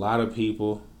brainwashing. A lot of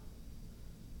people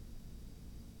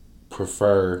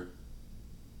prefer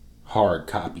hard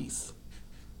copies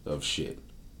of shit.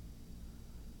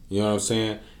 You know what I'm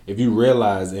saying? If you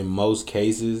realize in most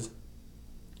cases,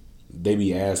 they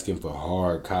be asking for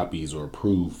hard copies or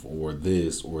proof or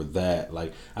this or that.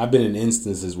 Like, I've been in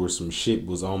instances where some shit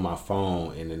was on my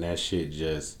phone and then that shit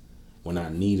just, when I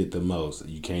need it the most,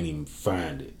 you can't even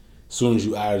find it. As soon as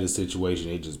you out of the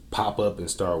situation, it just pop up and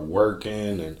start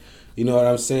working and You know what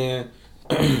I'm saying?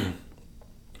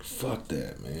 Fuck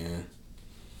that, man.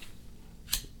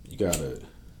 You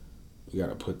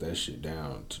gotta put that shit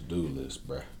down to-do list,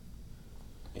 bruh.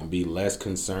 And be less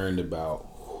concerned about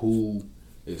who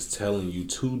is telling you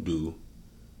to do,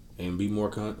 and be more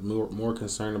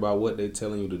concerned about what they're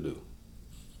telling you to do.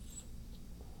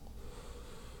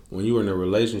 When you're in a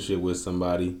relationship with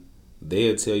somebody,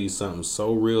 they'll tell you something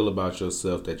so real about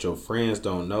yourself that your friends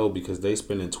don't know because they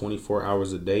spending 24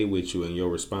 hours a day with you, and your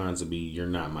response will be, "You're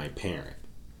not my parent."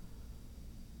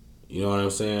 You know what I'm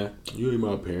saying? You ain't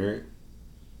my parent.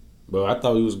 But I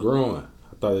thought we was growing.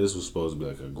 I thought this was supposed to be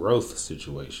like a growth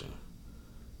situation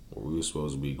where we were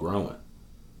supposed to be growing.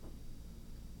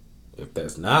 If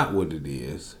that's not what it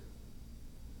is,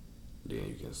 then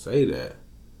you can say that.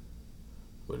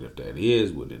 But if that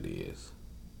is what it is,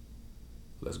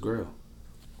 let's grow.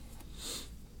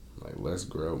 Like, let's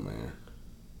grow, man.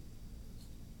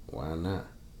 Why not?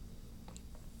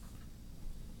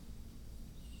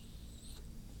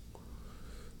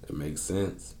 It makes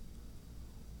sense.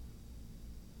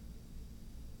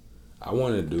 I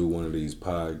want to do one of these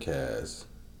podcasts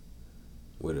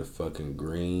with a fucking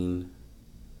green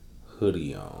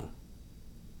hoodie on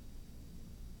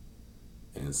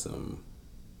and some.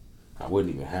 I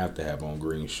wouldn't even have to have on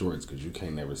green shorts because you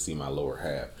can't never see my lower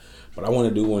half. But I want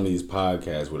to do one of these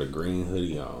podcasts with a green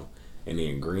hoodie on and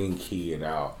then green key it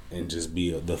out and just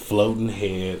be the Floating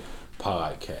Head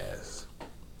podcast.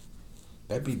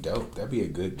 That'd be dope. That'd be a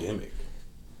good gimmick.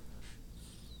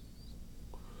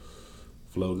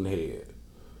 Floating Head.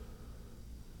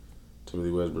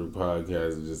 Timothy Westbrook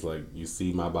podcast is just like, you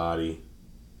see my body,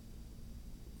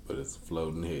 but it's a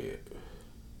floating head.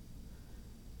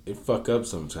 It fuck up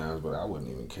sometimes, but I wouldn't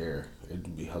even care.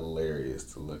 It'd be hilarious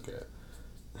to look at.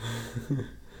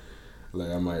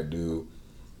 Like, I might do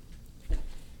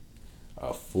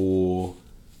a full,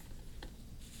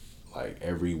 like,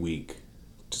 every week,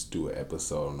 just do an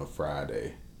episode on a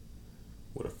Friday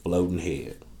with a floating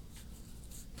head.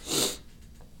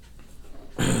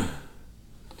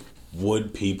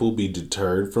 Would people be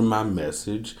deterred from my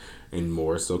message and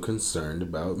more so concerned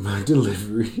about my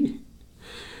delivery?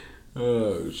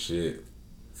 Oh, shit.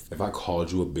 If I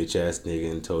called you a bitch ass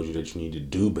nigga and told you that you need to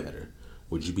do better,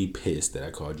 would you be pissed that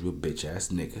I called you a bitch ass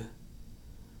nigga?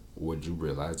 Or would you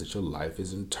realize that your life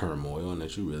is in turmoil and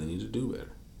that you really need to do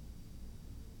better?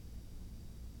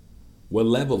 What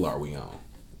level are we on?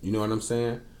 You know what I'm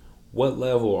saying? What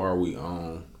level are we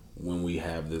on when we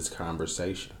have this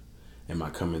conversation? Am I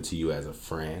coming to you as a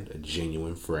friend, a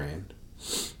genuine friend?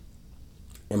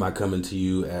 Am I coming to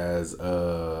you as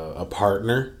a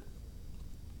partner?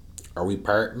 Are we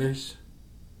partners?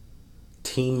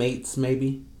 Teammates,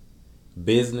 maybe?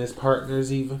 Business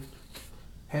partners, even?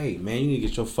 Hey, man, you need to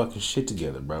get your fucking shit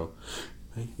together, bro.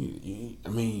 I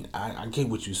mean, I get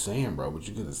what you're saying, bro, but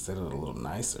you could have said it a little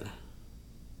nicer.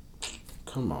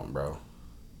 Come on, bro.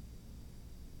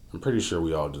 I'm pretty sure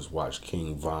we all just watched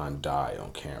King Von die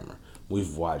on camera.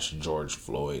 We've watched George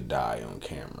Floyd die on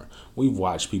camera. We've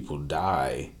watched people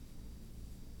die.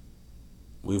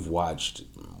 We've watched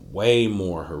way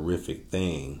more horrific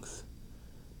things.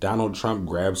 Donald Trump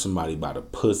grabbed somebody by the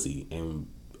pussy and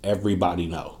everybody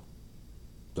know.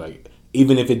 Like,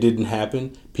 even if it didn't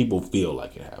happen, people feel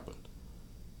like it happened.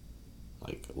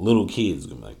 Like, little kids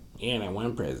gonna be like, yeah, that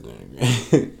one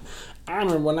president. I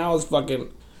remember when I was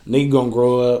fucking, nigga gonna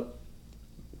grow up,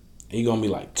 he gonna be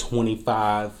like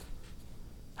 25,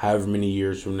 however many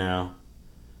years from now,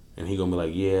 and he gonna be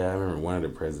like, yeah, I remember one of the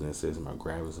presidents says about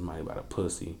grabbing somebody by the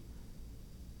pussy.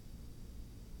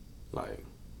 Like,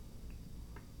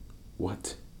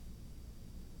 what?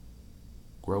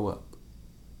 Grow up.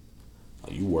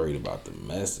 Are you worried about the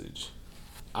message?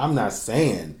 I'm not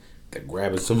saying that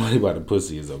grabbing somebody by the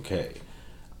pussy is okay,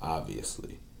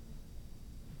 obviously.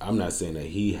 I'm not saying that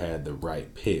he had the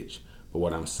right pitch, but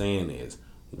what I'm saying is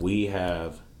we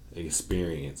have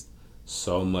experienced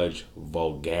so much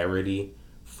vulgarity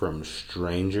from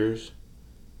strangers,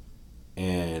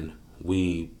 and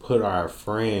we put our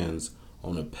friends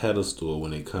on a pedestal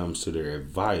when it comes to their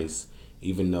advice,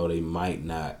 even though they might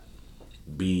not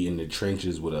be in the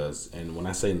trenches with us. And when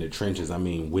I say in the trenches, I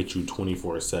mean with you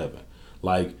 24/7.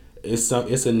 Like, it's a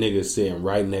nigga sitting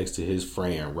right next to his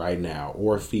friend right now,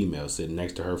 or a female sitting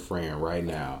next to her friend right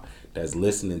now that's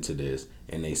listening to this,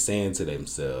 and they saying to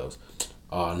themselves,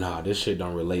 oh nah, this shit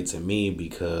don't relate to me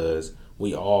because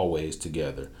we always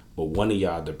together. But one of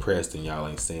y'all depressed and y'all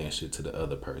ain't saying shit to the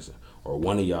other person. Or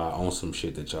one of y'all on some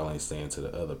shit that y'all ain't saying to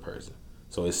the other person.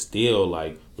 So it's still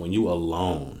like when you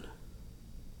alone.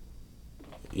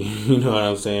 You know what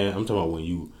I'm saying? I'm talking about when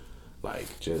you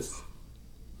like just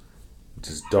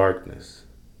darkness.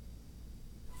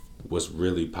 what's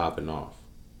really popping off.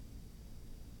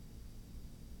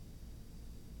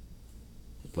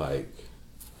 Like,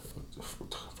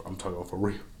 I'm talking for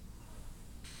real.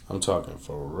 I'm talking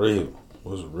for real.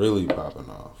 What's really popping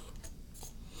off?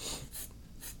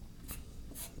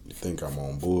 You think I'm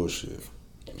on bullshit?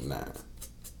 Nah.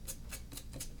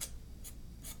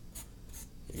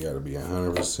 You gotta be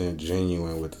 100%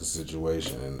 genuine with the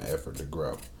situation and the effort to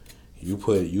grow.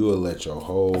 You'll let your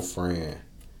whole friend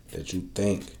that you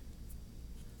think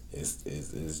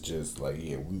is just like,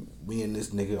 yeah, me and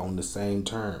this nigga on the same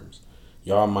terms.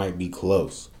 Y'all might be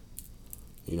close.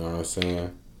 You know what I'm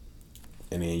saying?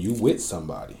 And then you with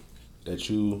somebody that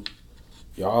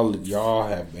y'all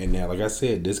have, and now like I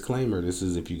said, disclaimer, this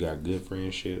is if you got good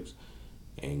friendships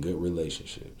and good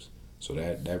relationships. So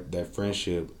that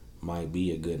friendship might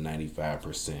be a good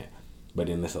 95%. But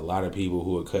then there's a lot of people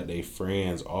who will cut their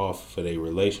friends off for their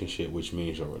relationship, which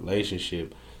means your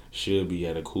relationship should be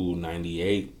at a cool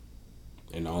 98.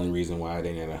 And the only reason why it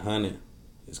ain't at 100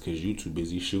 is because you too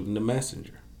busy shooting the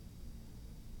messenger.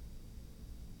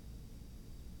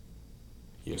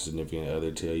 Your significant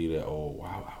other tell you that, oh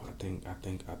wow, I think,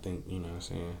 you know what I'm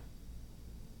saying?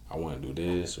 I want to do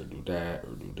this or do that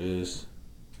or do this.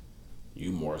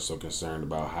 You more so concerned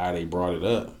about how they brought it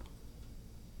up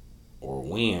or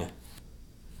when,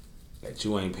 that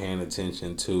you ain't paying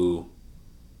attention to.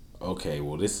 Okay,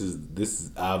 well this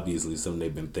is obviously something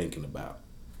they've been thinking about.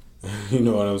 You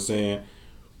know what I'm saying?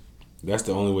 That's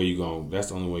the only way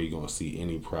you're gonna see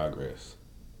any progress.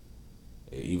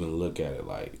 Even look at it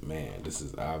like, man, this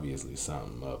is obviously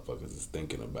something motherfuckers is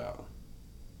thinking about.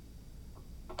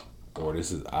 Or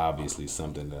this is obviously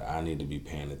something that I need to be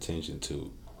paying attention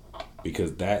to.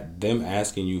 Because them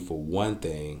asking you for one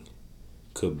thing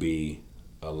could be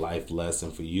a life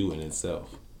lesson for you in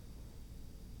itself.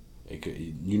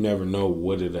 You never know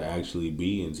what it'll actually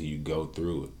be until you go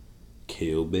through it.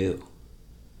 Kill Bill.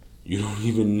 You don't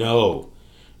even know.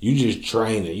 You just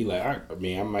train it. You like, I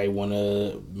mean, I might want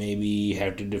to maybe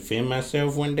have to defend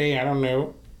myself one day. I don't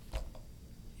know.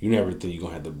 You never think you're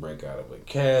going to have to break out of a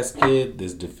casket.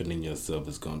 This defending yourself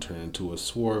is going to turn into a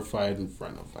sword fight in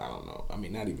front of, I don't know. I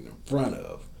mean, not even in front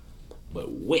of,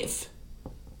 but with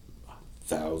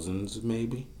thousands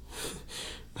maybe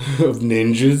of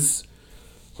ninjas.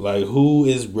 Like, who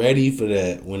is ready for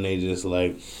that when they just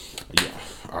like, yeah,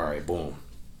 all right, boom.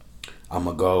 I'm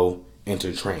going to go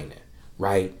enter training,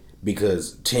 right?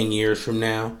 Because 10 years from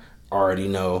now, I already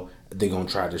know they're going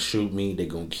to try to shoot me. They're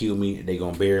going to kill me. They're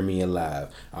going to bury me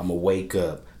alive. I'm going to wake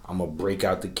up. I'm going to break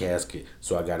out the casket.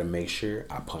 So I got to make sure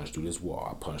I punch through this wall.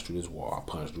 I punch through this wall. I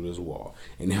punch through this wall.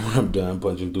 And then when I'm done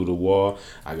punching through the wall,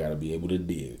 I got to be able to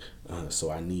dig.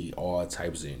 So I need all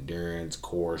types of endurance,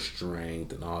 core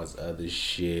strength, and all this other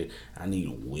shit. I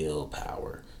need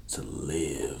willpower to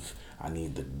live. I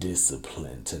need the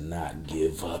discipline to not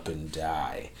give up and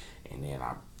die. And then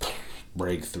I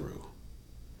break through.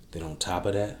 Then on top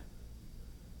of that,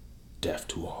 death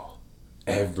to all.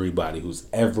 Everybody who's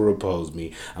ever opposed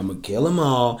me, I'm going to kill them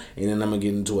all. And then I'm going to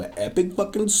get into an epic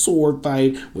fucking sword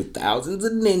fight with thousands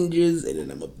of ninjas. And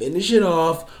then I'm going to finish it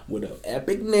off with an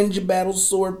epic ninja battle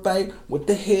sword fight with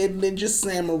the head ninja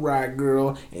samurai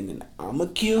girl. And then I'm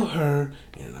going to kill her.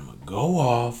 And then I'm going to go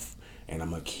off. And I'm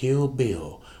going to kill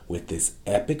Bill with this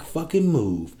epic fucking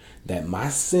move that my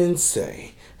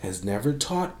sensei has never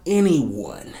taught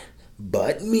anyone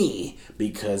but me,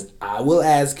 because I will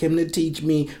ask him to teach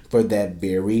me for that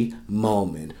very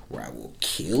moment where I will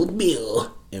kill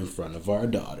Bill in front of our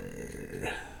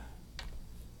daughter.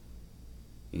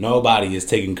 Nobody is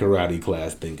taking karate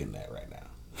class thinking that right now.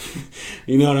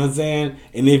 You know what I'm saying?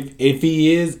 And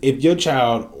if your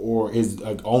child or is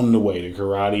like on the way to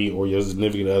karate, or your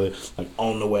significant other like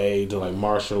on the way to like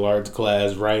martial arts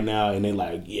class right now, and they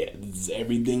like, yeah, this is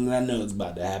everything that I know is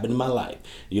about to happen in my life,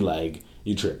 you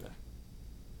tripping.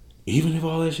 Even if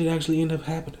all that shit actually end up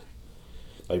happening.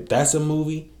 Like, that's a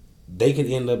movie, they could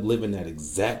end up living that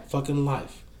exact fucking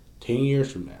life 10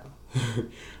 years from now.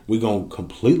 We're going to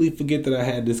completely forget that I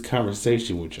had this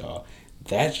conversation with y'all.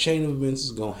 That chain of events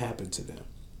is going to happen to them.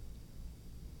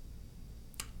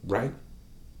 Right?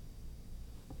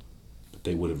 But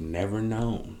they would have never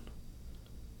known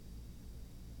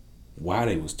why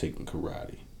they was taking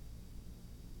karate.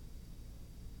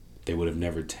 They would have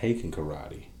never taken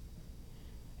karate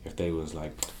if they was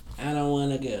like, I don't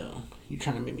want to go. You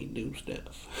trying to make me do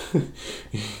stuff.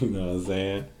 You know what I'm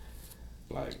saying?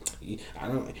 Like,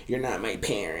 you're not my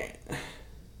parent.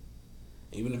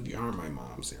 Even if you are my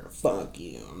mom, Sarah, fuck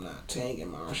you. I'm not taking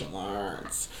martial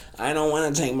arts. I don't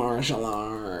want to take martial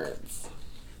arts.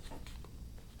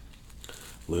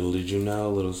 Little did you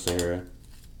know, little Sarah,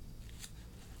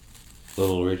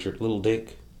 Little Richard, Little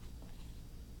Dick,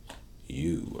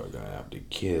 you are gonna have to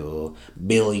kill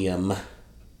Billiam.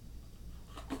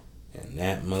 And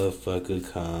that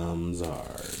motherfucker comes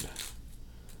hard.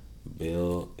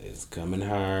 Bill is coming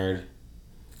hard.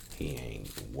 He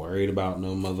ain't worried about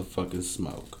no motherfucking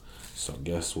smoke. So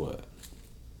guess what?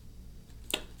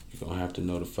 You're gonna have to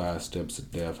know the 5 steps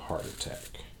of death, heart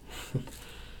attack.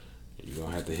 You're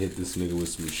gonna have to hit this nigga with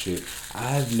some shit.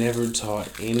 I've never taught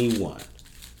anyone.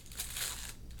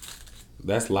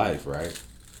 That's life, right?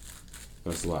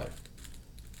 That's life.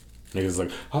 Niggas like,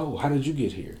 oh, how did you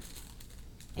get here?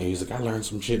 And he's like, I learned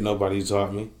some shit nobody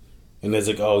taught me. And it's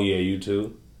like, oh yeah, you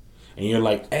too? And you're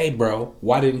like, hey bro,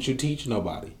 why didn't you teach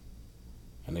nobody?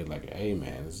 And they're like, hey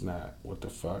man, it's not, what the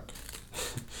fuck?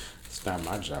 It's not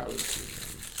my job.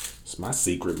 It's my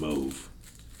secret move.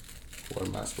 What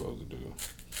am I supposed to do?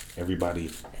 Everybody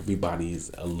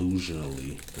is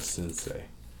illusionally the sensei.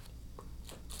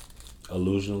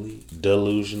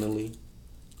 Delusionally.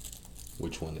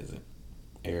 Which one is it?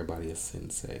 Everybody is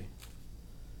sensei.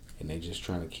 And they just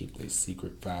trying to keep their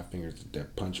secret 5 fingers to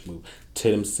death punch move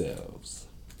to themselves.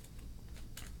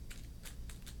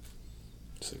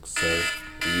 Success.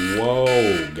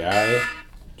 Whoa, guy.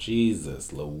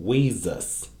 Jesus,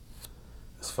 Louises.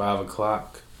 It's 5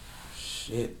 o'clock.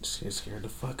 Shit scared the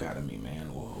fuck out of me,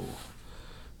 man. Whoa.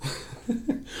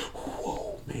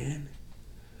 Whoa, man.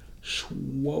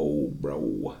 Whoa,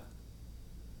 bro.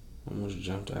 Almost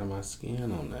jumped out of my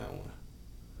skin on that one.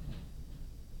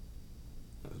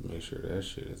 Let's make sure that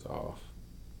shit is off.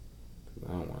 Because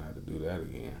I don't want to have to do that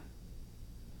again.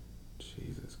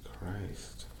 Jesus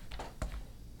Christ.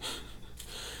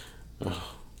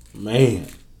 Oh, man.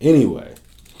 Anyway.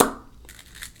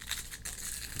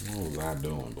 What was I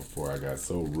doing before I got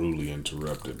so rudely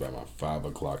interrupted by my 5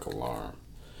 o'clock alarm?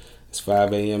 It's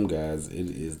 5 a.m., guys. It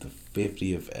is the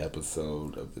 50th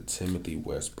episode of the Timothy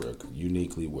Westbrook,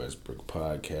 Uniquely Westbrook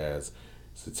podcast.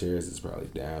 Satiris is probably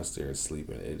downstairs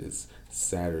sleeping. It is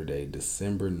Saturday,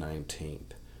 December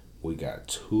 19th. We got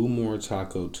 2 more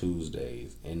Taco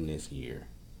Tuesdays in this year.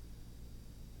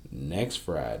 Next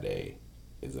Friday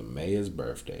is Amaya's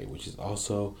birthday, which is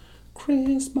also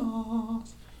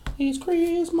Christmas. It's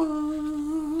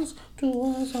Christmas to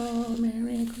us all.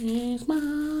 Merry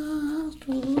Christmas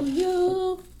to you. You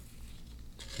know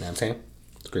what I'm saying?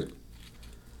 It's Christmas.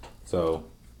 So,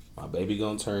 my baby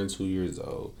gonna turn 2 years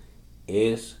old.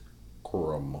 It's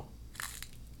Christmas.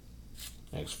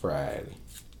 Next Friday.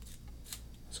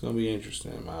 It's gonna be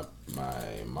interesting. My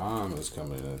mom is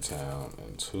coming into town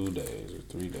in 2 days or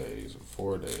 3 days or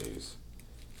 4 days.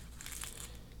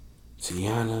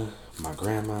 Tiana, my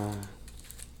grandma.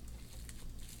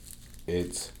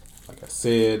 It's, like I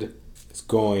said, it's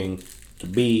going to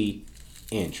be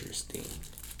interesting.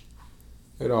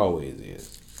 It always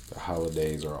is. The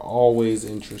holidays are always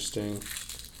interesting.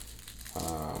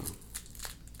 And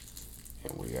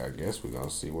I guess we're going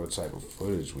to see what type of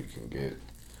footage we can get.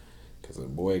 Because the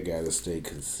boy got to stay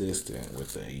consistent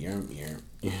with the yump. You know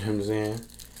what I'm saying?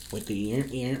 With the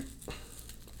yump.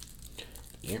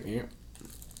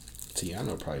 Tiana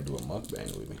will probably do a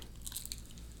mukbang with me.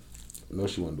 I know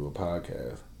she want to do a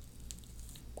podcast.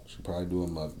 She'll probably do a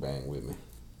mukbang with me.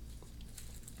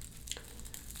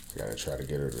 I gotta try to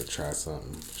get her to try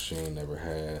something she ain't never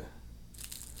had.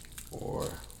 Or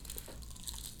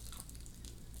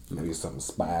maybe something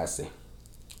spicy.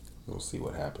 We'll see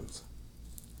what happens.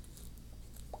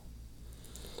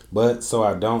 But so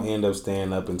I don't end up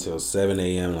staying up until 7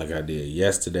 a.m. like I did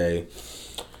yesterday.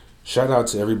 Shout out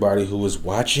to everybody who was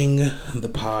watching the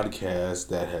podcast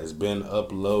that has been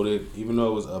uploaded. Even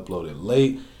though it was uploaded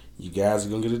late, you guys are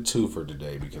going to get a 2 for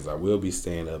today because I will be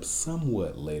staying up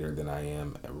somewhat later than I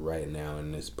am right now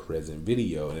in this present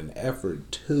video in an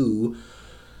effort to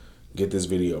get this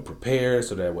video prepared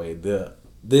so that way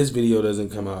this video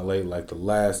doesn't come out late like the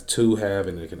last 2 have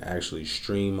and it can actually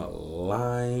stream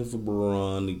live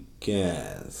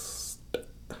broadcast.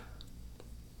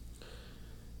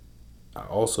 I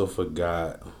also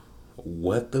forgot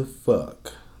what the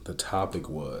fuck the topic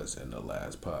was in the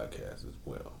last podcast as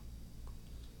well.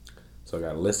 So I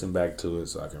gotta listen back to it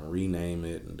so I can rename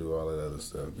it and do all that other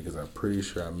stuff because I'm pretty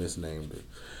sure I misnamed it.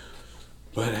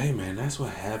 But hey man, that's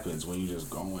what happens when you just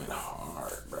going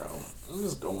hard, bro. I'm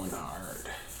just going hard,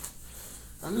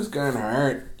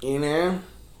 you know?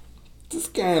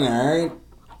 Just going hard.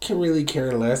 Can't really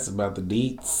care less about the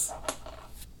deets.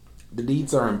 The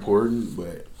deets are important,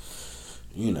 but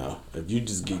you know, if you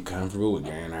just get comfortable with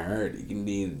getting hurt, you can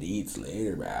do the deeds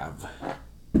later, bruv.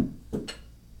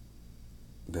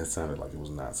 That sounded like it was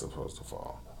not supposed to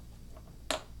fall.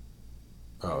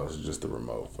 Oh, it's just the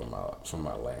remote from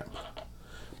my lamp.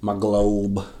 My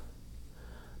globe.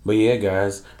 But yeah,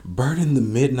 guys, burning the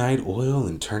midnight oil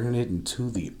and turning it into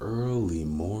the early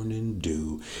morning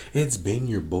dew. It's been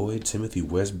your boy Timothy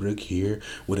Westbrook here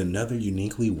with another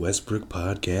Uniquely Westbrook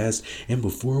podcast. And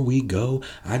before we go,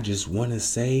 I just want to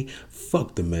say,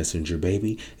 fuck the messenger,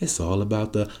 baby. It's all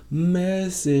about the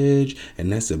message.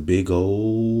 And that's a big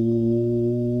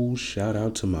old shout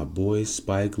out to my boy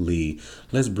Spike Lee.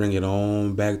 Let's bring it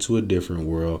on back to a different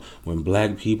world when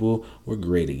black people were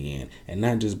great again. And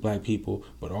not just black people,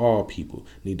 but all people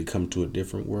need to come to a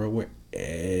different world where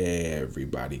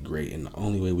everybody great. And the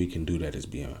only way we can do that is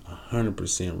being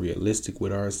 100% realistic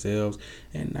with ourselves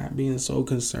and not being so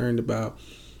concerned about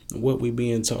what we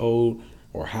being told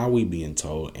or how we being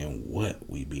told and what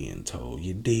we being told.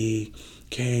 You dig?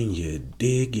 Can you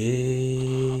dig it?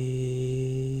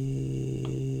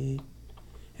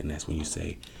 And that's when you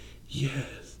say,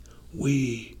 yes,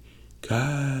 we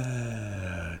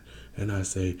can. And I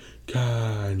say,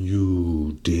 can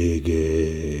you dig it?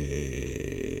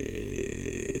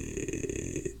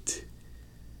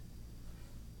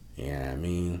 Yeah, I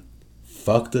mean,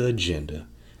 fuck the agenda.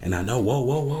 And I know,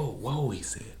 whoa, he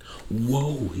said.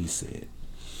 Whoa, he said.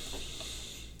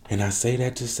 And I say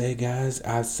that to say, guys,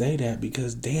 I say that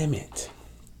because, damn it,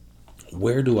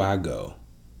 where do I go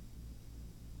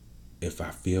if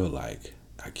I feel like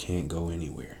I can't go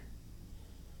anywhere?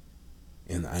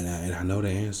 And I know the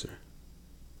answer.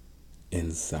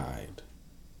 Inside.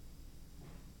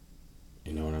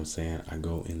 You know what I'm saying? I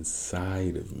go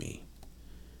inside of me.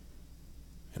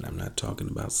 And I'm not talking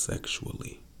about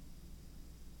sexually.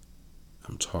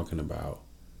 I'm talking about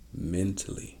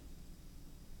mentally.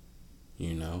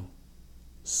 You know?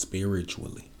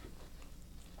 Spiritually.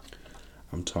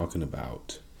 I'm talking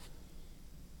about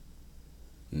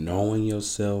knowing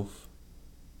yourself,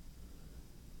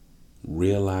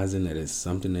 realizing that it's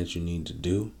something that you need to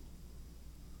do,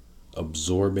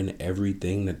 absorbing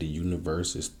everything that the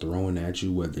universe is throwing at you,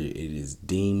 whether it is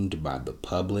deemed by the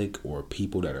public or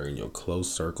people that are in your close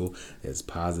circle as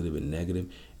positive and negative.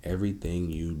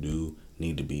 Everything you do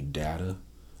need to be data,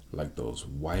 like those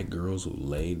white girls who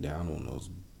laid down on those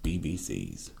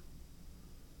BBCs.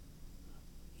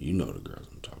 You know the girls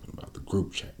I'm talking about, the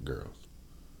group chat girls.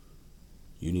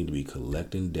 You need to be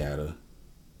collecting data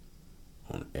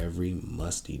on every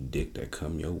musty dick that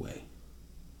come your way.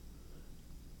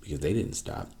 Because they didn't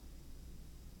stop.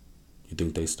 You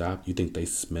think they stopped? You think they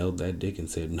smelled that dick and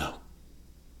said no?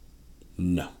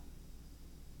 No.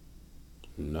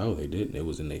 No, they didn't. It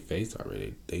was in their face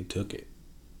already. They took it.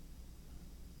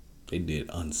 They did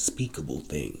unspeakable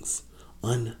things.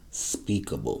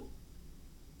 Unspeakable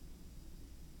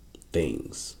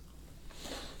things.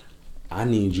 I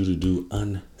need you to do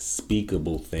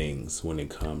unspeakable things when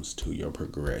it comes to your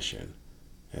progression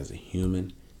as a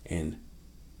human. And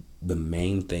the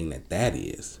main thing that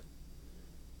is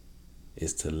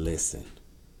to listen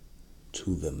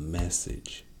to the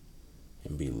message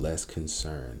and be less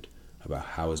concerned about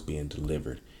how it's being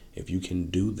delivered. If you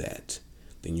can do that,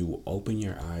 then you will open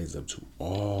your eyes up to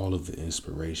all of the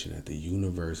inspiration that the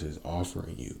universe is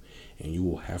offering you. And you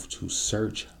will have to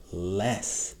search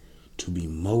less to be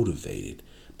motivated,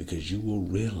 because you will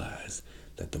realize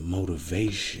that the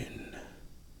motivation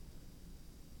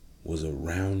was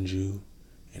around you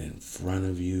and in front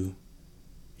of you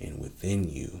and within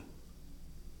you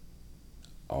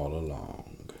all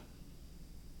along.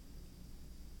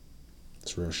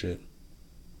 It's real shit.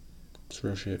 It's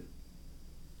real shit.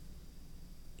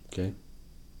 Okay?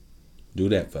 Do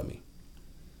that for me.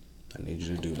 I need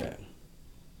you to do that.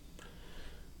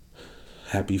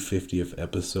 Happy 50th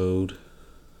episode.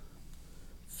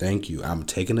 Thank you. I'm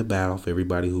taking a bow for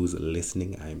everybody who's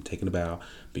listening. I am taking a bow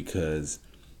because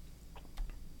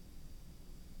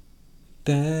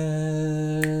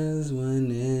that's what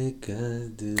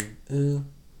niggas do.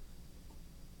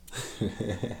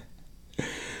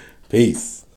 Peace.